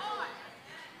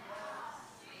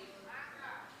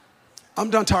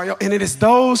 I'm done, Tario. And it is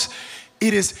those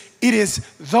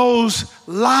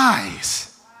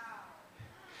lies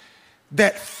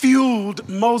that fueled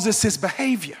Moses'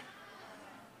 behavior.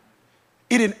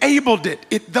 It enabled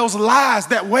it. Those lies,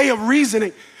 that way of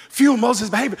reasoning, fueled Moses'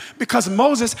 behavior because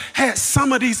Moses had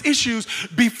some of these issues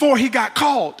before he got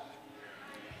called.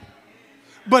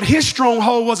 But his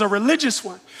stronghold was a religious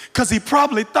one because he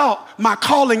probably thought my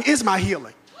calling is my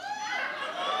healing.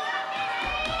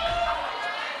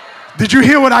 Did you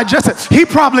hear what I just said? He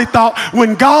probably thought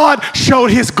when God showed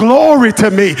his glory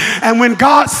to me and when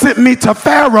God sent me to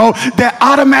Pharaoh that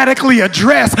automatically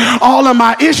addressed all of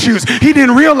my issues. He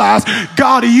didn't realize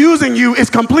God using you is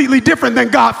completely different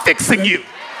than God fixing you.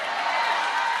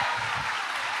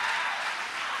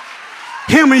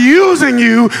 Him using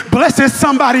you blesses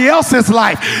somebody else's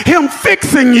life. Him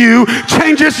fixing you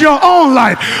changes your own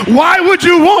life. Why would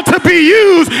you want to be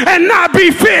used and not be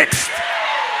fixed?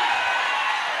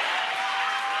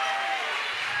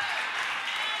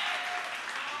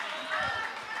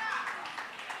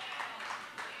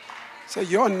 Say,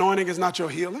 your anointing is not your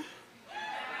healing.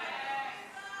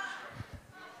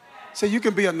 Say, you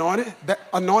can be anointed. That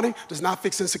anointing does not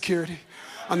fix insecurity.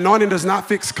 Anointing does not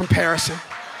fix comparison.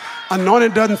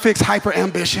 Anointing doesn't fix hyper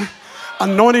ambition.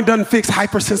 Anointing doesn't fix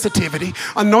hypersensitivity.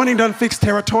 Anointing doesn't fix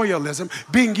territorialism.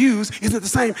 Being used isn't the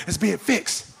same as being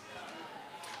fixed.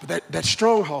 But that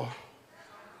stronghold.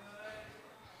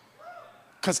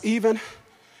 Because even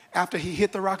after he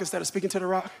hit the rock instead of speaking to the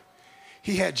rock,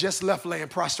 he had just left laying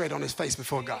prostrate on his face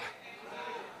before God.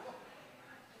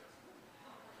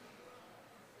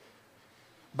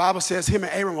 Bible says him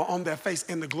and Aaron were on their face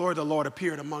and the glory of the Lord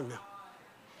appeared among them.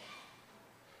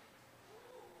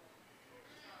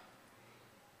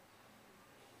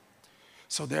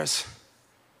 So there's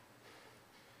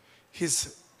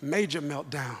his major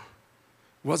meltdown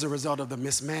was a result of the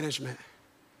mismanagement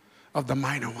of the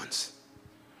minor ones.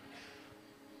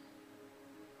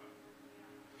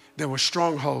 There were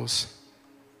strongholds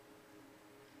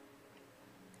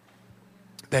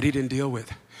that he didn't deal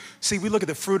with. See, we look at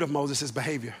the fruit of Moses'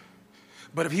 behavior.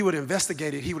 But if he would have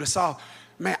investigated, he would have saw,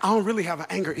 man, I don't really have an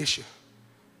anger issue.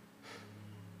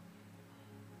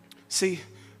 See,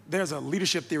 there's a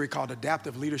leadership theory called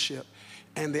adaptive leadership.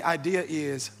 And the idea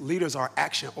is leaders are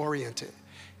action-oriented.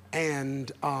 And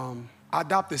I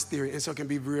adopt this theory, and so it can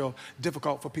be real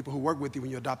difficult for people who work with you when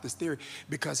you adopt this theory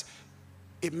because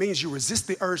it means you resist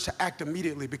the urge to act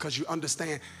immediately because you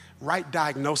understand right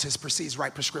diagnosis precedes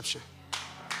right prescription.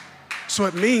 So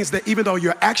it means that even though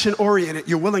you're action-oriented,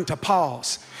 you're willing to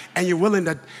pause and you're willing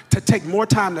to take more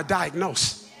time to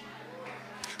diagnose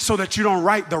so that you don't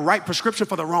write the right prescription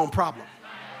for the wrong problem.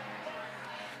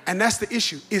 And that's the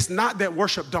issue. It's not that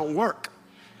worship don't work,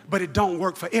 but it don't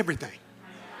work for everything.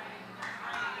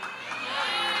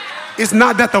 It's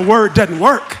not that the word doesn't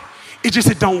work. It's just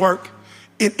it don't work.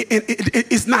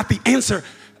 It's not the answer.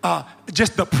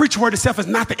 Just the preach word itself is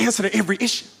not the answer to every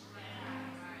issue.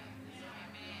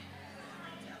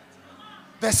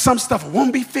 That some stuff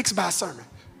won't be fixed by a sermon.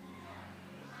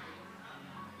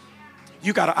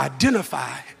 You got to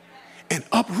identify and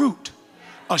uproot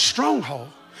a stronghold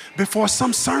before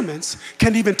some sermons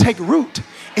can even take root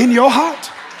in your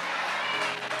heart.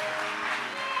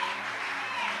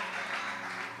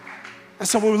 And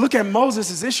so when we look at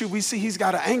Moses' issue, we see he's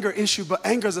got an anger issue, but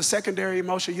anger is a secondary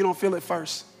emotion. You don't feel it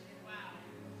first.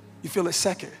 You feel it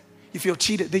second. You feel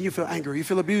cheated, then you feel angry. You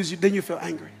feel abused, then you feel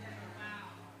angry.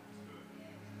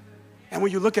 And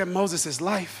when you look at Moses'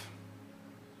 life,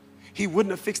 he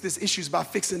wouldn't have fixed his issues by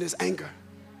fixing his anger.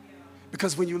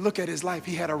 Because when you look at his life,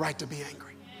 he had a right to be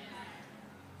angry.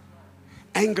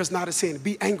 Anger's not a sin.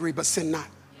 Be angry, but sin not.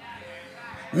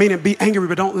 Meaning be angry,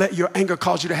 but don't let your anger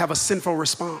cause you to have a sinful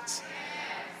response.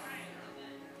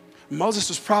 Moses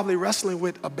was probably wrestling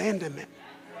with abandonment.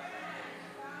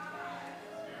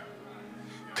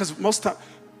 Because most time,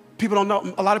 people don't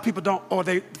know, a lot of people don't, or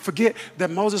they forget that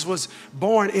Moses was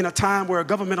born in a time where a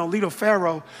governmental leader,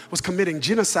 Pharaoh, was committing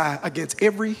genocide against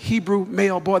every Hebrew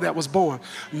male boy that was born.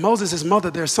 Moses' mother,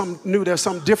 there's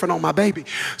something different on my baby.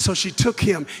 So she took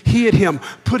him, hid him,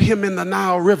 put him in the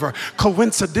Nile River.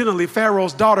 Coincidentally,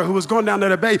 Pharaoh's daughter, who was going down there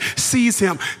to bathe, sees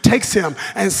him, takes him,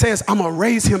 and says, I'm going to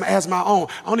raise him as my own.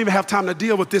 I don't even have time to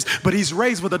deal with this, but he's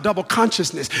raised with a double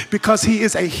consciousness because he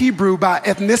is a Hebrew by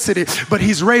ethnicity, but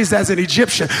he's raised as an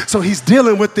Egyptian. So he's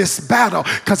dealing with this battle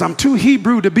because I'm too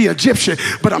Hebrew to be Egyptian,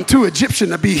 but I'm too Egyptian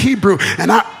to be Hebrew,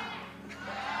 and I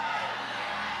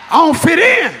don't fit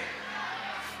in.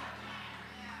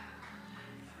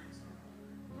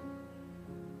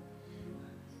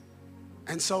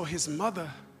 And so his mother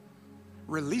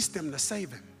released him to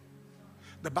save him.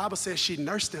 The Bible says she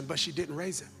nursed him, but she didn't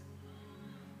raise him.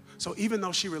 So even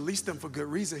though she released him for good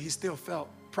reason, he still felt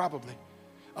probably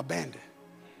abandoned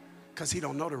because he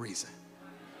don't know the reason.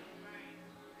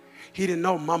 He didn't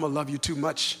know mama loved you too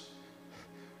much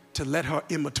to let her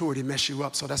immaturity mess you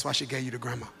up, so that's why she gave you to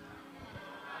grandma.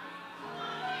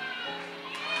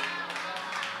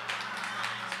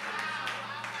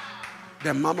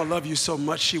 That mama loved you so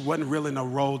much she wasn't willing to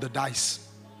roll the dice.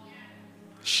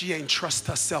 She ain't trust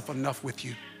herself enough with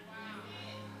you.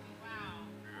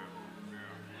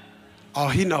 All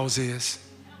he knows is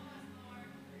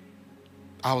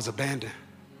I was abandoned.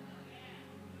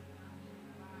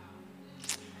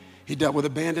 He dealt with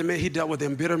abandonment. He dealt with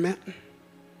embitterment.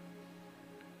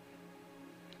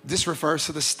 This refers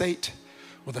to the state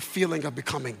with a feeling of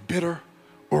becoming bitter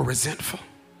or resentful.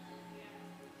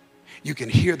 You can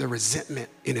hear the resentment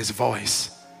in his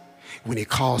voice when he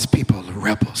calls people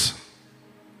rebels.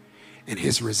 And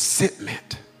his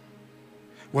resentment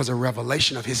was a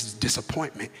revelation of his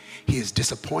disappointment. He is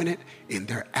disappointed in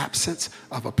their absence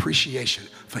of appreciation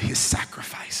for his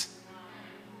sacrifice.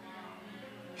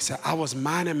 He said, I was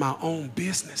minding my own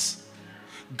business.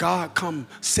 God come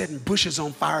setting bushes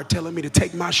on fire telling me to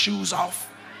take my shoes off.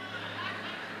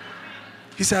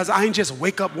 He says, I ain't just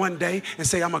wake up one day and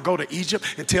say I'm going to go to Egypt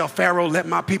and tell Pharaoh, let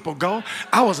my people go.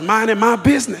 I was minding my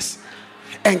business.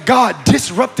 And God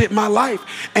disrupted my life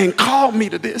and called me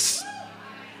to this.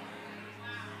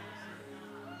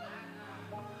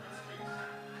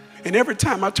 And every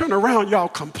time I turn around, y'all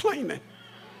complaining.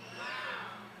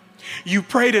 You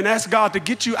prayed and asked God to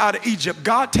get you out of Egypt.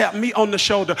 God tapped me on the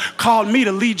shoulder, called me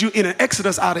to lead you in an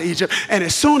exodus out of Egypt. And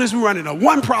as soon as we run into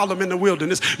one problem in the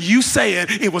wilderness, you saying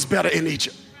it was better in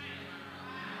Egypt.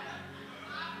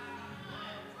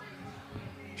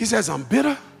 He says, I'm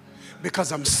bitter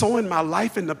because I'm sowing my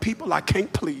life in the people I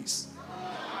can't please.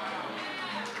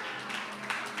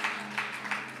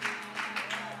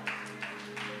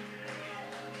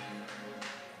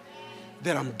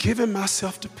 That I'm giving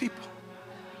myself to people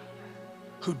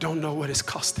who don't know what it's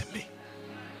costing me.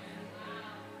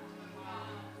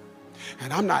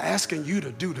 And I'm not asking you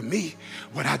to do to me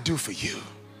what I do for you,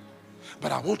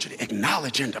 but I want you to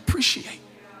acknowledge and appreciate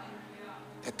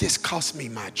that this cost me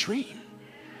my dream.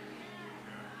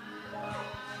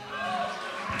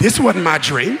 This wasn't my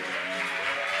dream.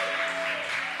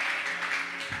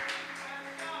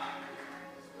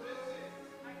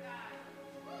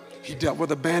 He dealt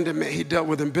with abandonment. He dealt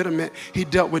with embitterment. He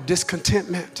dealt with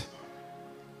discontentment.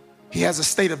 He has a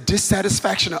state of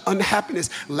dissatisfaction or unhappiness,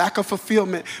 lack of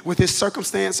fulfillment with his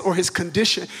circumstance or his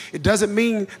condition. It doesn't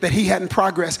mean that he hadn't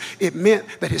progressed. It meant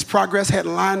that his progress had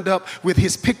lined up with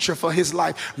his picture for his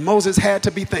life. Moses had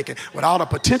to be thinking, with all the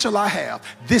potential I have,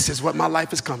 this is what my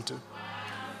life has come to.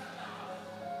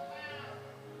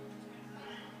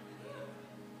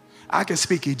 I can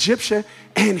speak Egyptian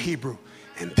and Hebrew,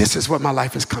 and this is what my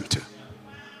life has come to.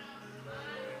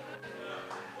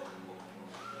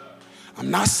 I'm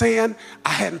not saying I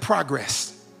hadn't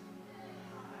progressed,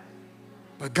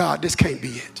 but God, this can't be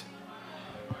it.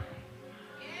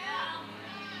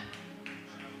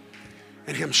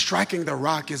 And him striking the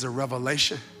rock is a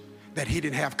revelation that he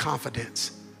didn't have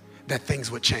confidence that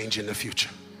things would change in the future.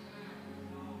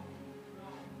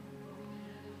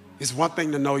 It's one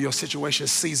thing to know your situation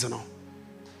is seasonal.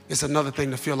 It's another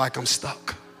thing to feel like I'm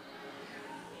stuck.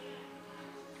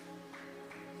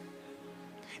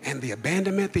 And the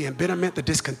abandonment, the embitterment, the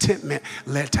discontentment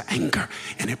led to anger,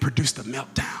 and it produced a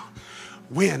meltdown.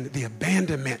 When the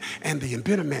abandonment and the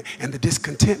embitterment and the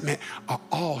discontentment are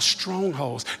all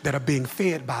strongholds that are being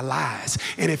fed by lies.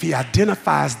 And if he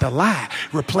identifies the lie,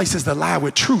 replaces the lie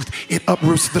with truth, it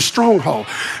uproots the stronghold.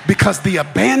 Because the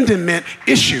abandonment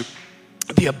issue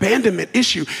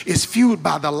is fueled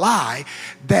by the lie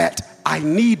that I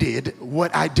needed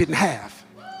what I didn't have.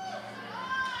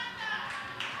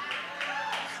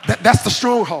 That's the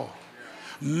stronghold.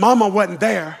 Mama wasn't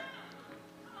there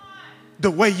the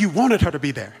way you wanted her to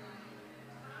be there.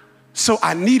 So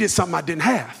I needed something I didn't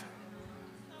have.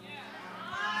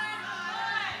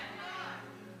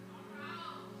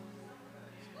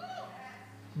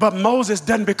 But Moses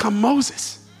doesn't become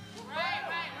Moses.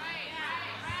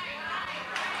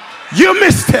 You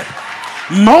missed it.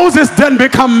 Moses doesn't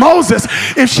become Moses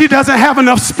if she doesn't have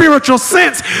enough spiritual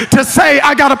sense to say,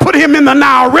 I got to put him in the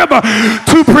Nile River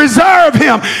to preserve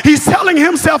him. He's telling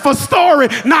himself a story,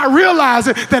 not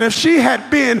realizing that if she had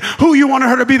been who you wanted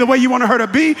her to be, the way you wanted her to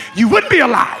be, you wouldn't be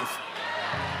alive.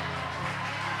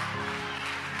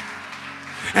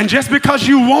 And just because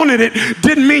you wanted it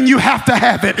didn't mean you have to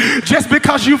have it. Just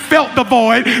because you felt the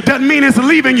void doesn't mean it's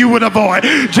leaving you with a void.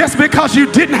 Just because you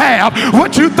didn't have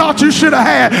what you thought you should have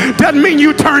had doesn't mean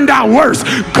you turned out worse.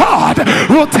 God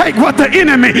will take what the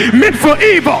enemy meant for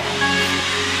evil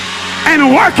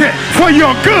and work it for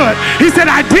your good. He said,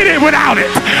 I did it without it.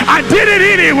 I did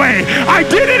it anyway. I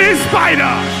did it in spite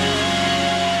of.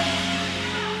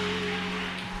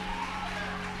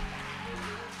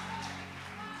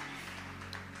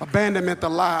 Abandonment, the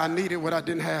lie, I needed what I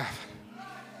didn't have.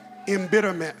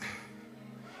 Embitterment,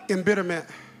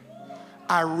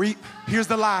 I reap. Here's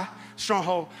the lie,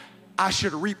 stronghold. I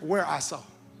should reap where I sow.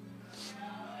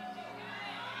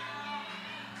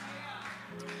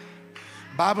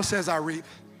 Bible says I reap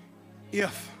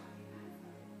if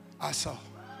I sow,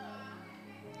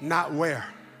 not where.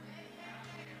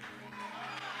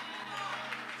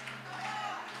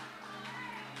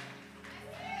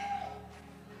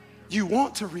 You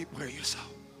want to reap where you sow,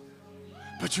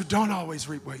 but you don't always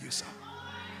reap where you sow.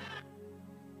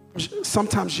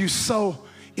 Sometimes you sow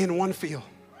in one field,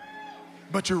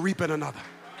 but you reap in another.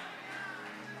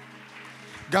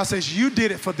 God says, you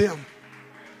did it for them,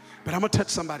 but I'm going to touch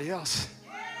somebody else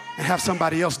and have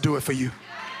somebody else do it for you.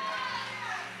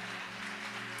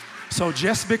 So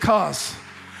just because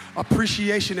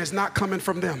appreciation is not coming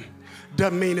from them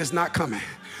doesn't mean it's not coming.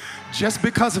 Just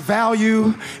because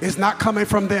value is not coming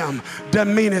from them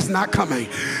doesn't mean it's not coming.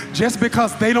 Just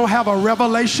because they don't have a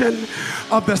revelation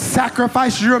of the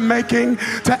sacrifice you're making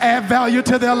to add value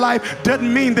to their life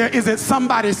doesn't mean there isn't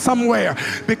somebody somewhere.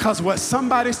 Because what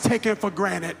somebody's taken for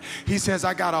granted, he says,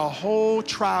 I got a whole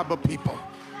tribe of people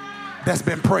that's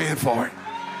been praying for it.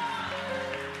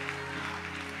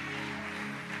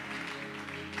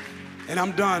 And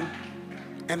I'm done.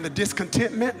 And the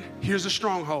discontentment, here's the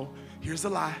stronghold, here's the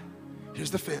lie. Here's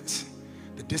the fence.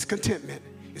 The discontentment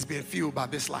is being fueled by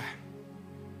this lie.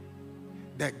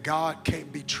 That God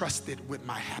can't be trusted with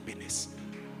my happiness.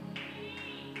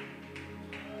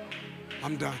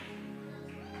 I'm done.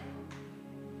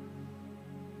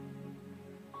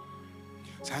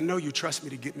 So I know you trust me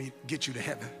to get you to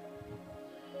heaven.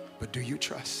 But do you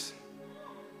trust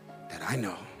that I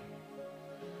know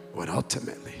what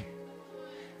ultimately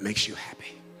makes you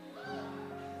happy?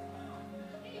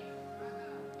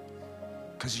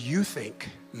 Because you think,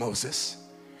 Moses,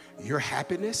 your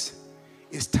happiness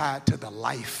is tied to the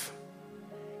life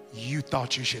you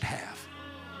thought you should have.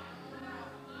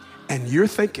 And you're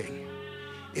thinking,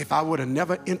 if I would have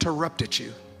never interrupted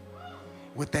you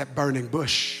with that burning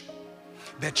bush,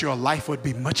 that your life would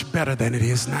be much better than it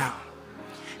is now.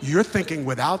 You're thinking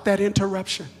without that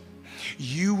interruption,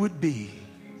 you would be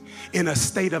in a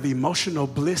state of emotional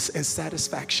bliss and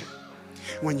satisfaction,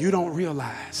 when you don't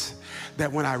realize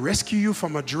that when I rescue you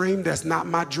from a dream that's not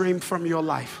my dream from your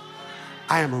life,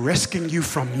 I am rescuing you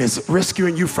from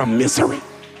misery.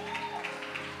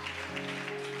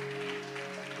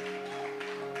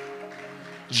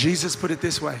 Jesus put it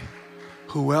this way: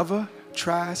 whoever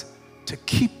tries to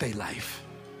keep their life,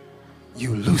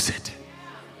 you lose it.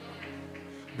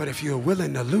 But if you're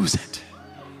willing to lose it,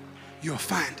 you'll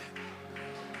find it.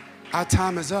 Our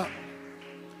time is up.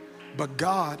 But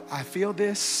God, I feel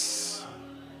this.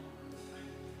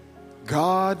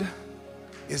 God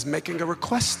is making a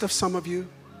request of some of you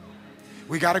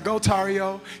We got to go,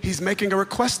 Tario. He's making a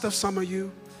request of some of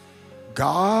you.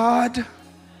 God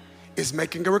is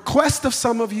making a request of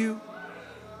some of you.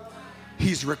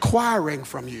 He's requiring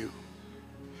from you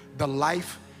the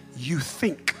life you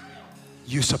think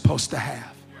you're supposed to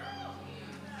have.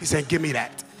 He's saying, give me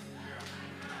that.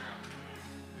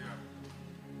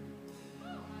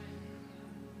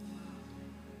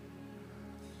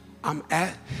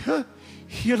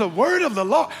 Hear the word of the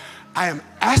Lord. I am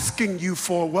asking you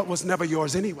for what was never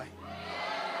yours anyway.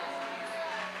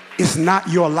 It's not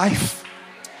your life.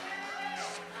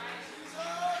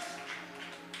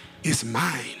 It's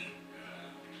mine.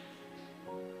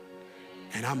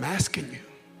 And I'm asking you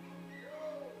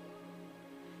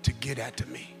to get that to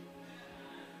me.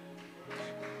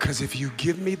 Because if you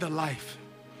give me the life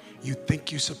you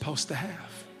think you're supposed to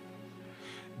have,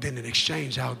 then in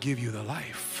exchange, I'll give you the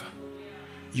life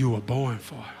you were born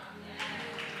for.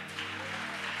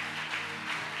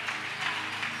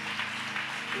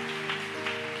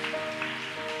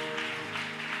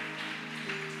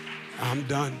 I'm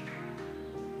done.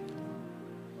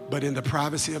 But in the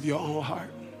privacy of your own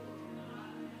heart,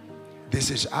 this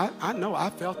is, I know I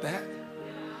felt that.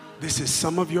 This is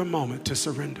some of your moment to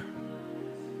surrender.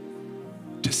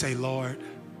 To say, Lord,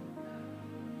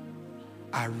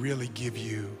 I really give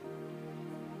you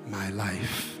my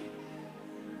life.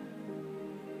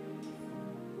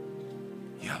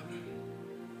 Yep.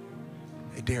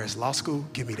 Hey, Darius, law school,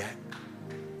 give me that.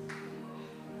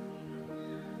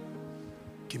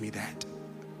 Give me that.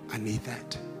 I need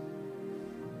that.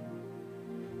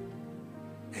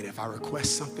 And if I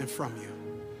request something from you,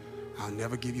 I'll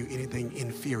never give you anything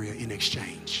inferior in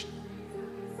exchange.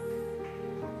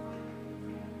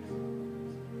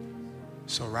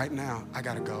 So right now, I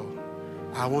gotta go.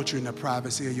 I want you in the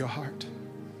privacy of your heart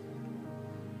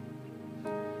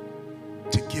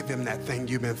to give him that thing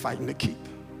you've been fighting to keep.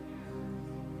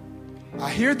 I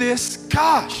hear this,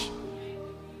 gosh,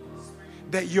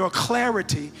 that your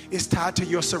clarity is tied to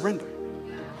your surrender.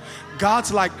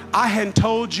 God's like, I hadn't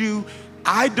told you,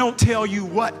 I don't tell you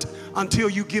what until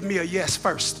you give me a yes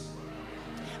first.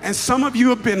 And some of you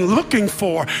have been looking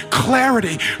for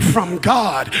clarity from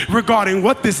God regarding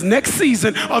what this next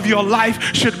season of your life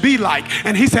should be like.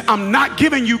 And he said, I'm not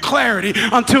giving you clarity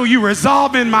until you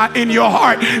resolve in your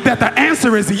heart that the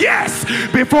answer is yes,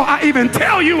 before I even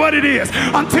tell you what it is,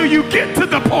 until you get to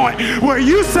the point where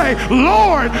you say,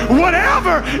 Lord,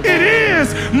 whatever it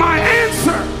is, my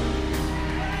answer.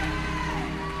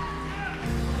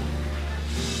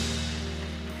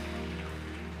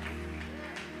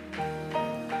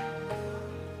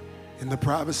 In the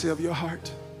privacy of your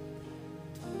heart,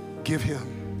 give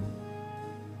him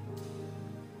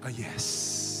a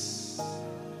yes.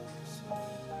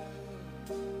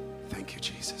 Thank you,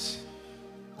 Jesus.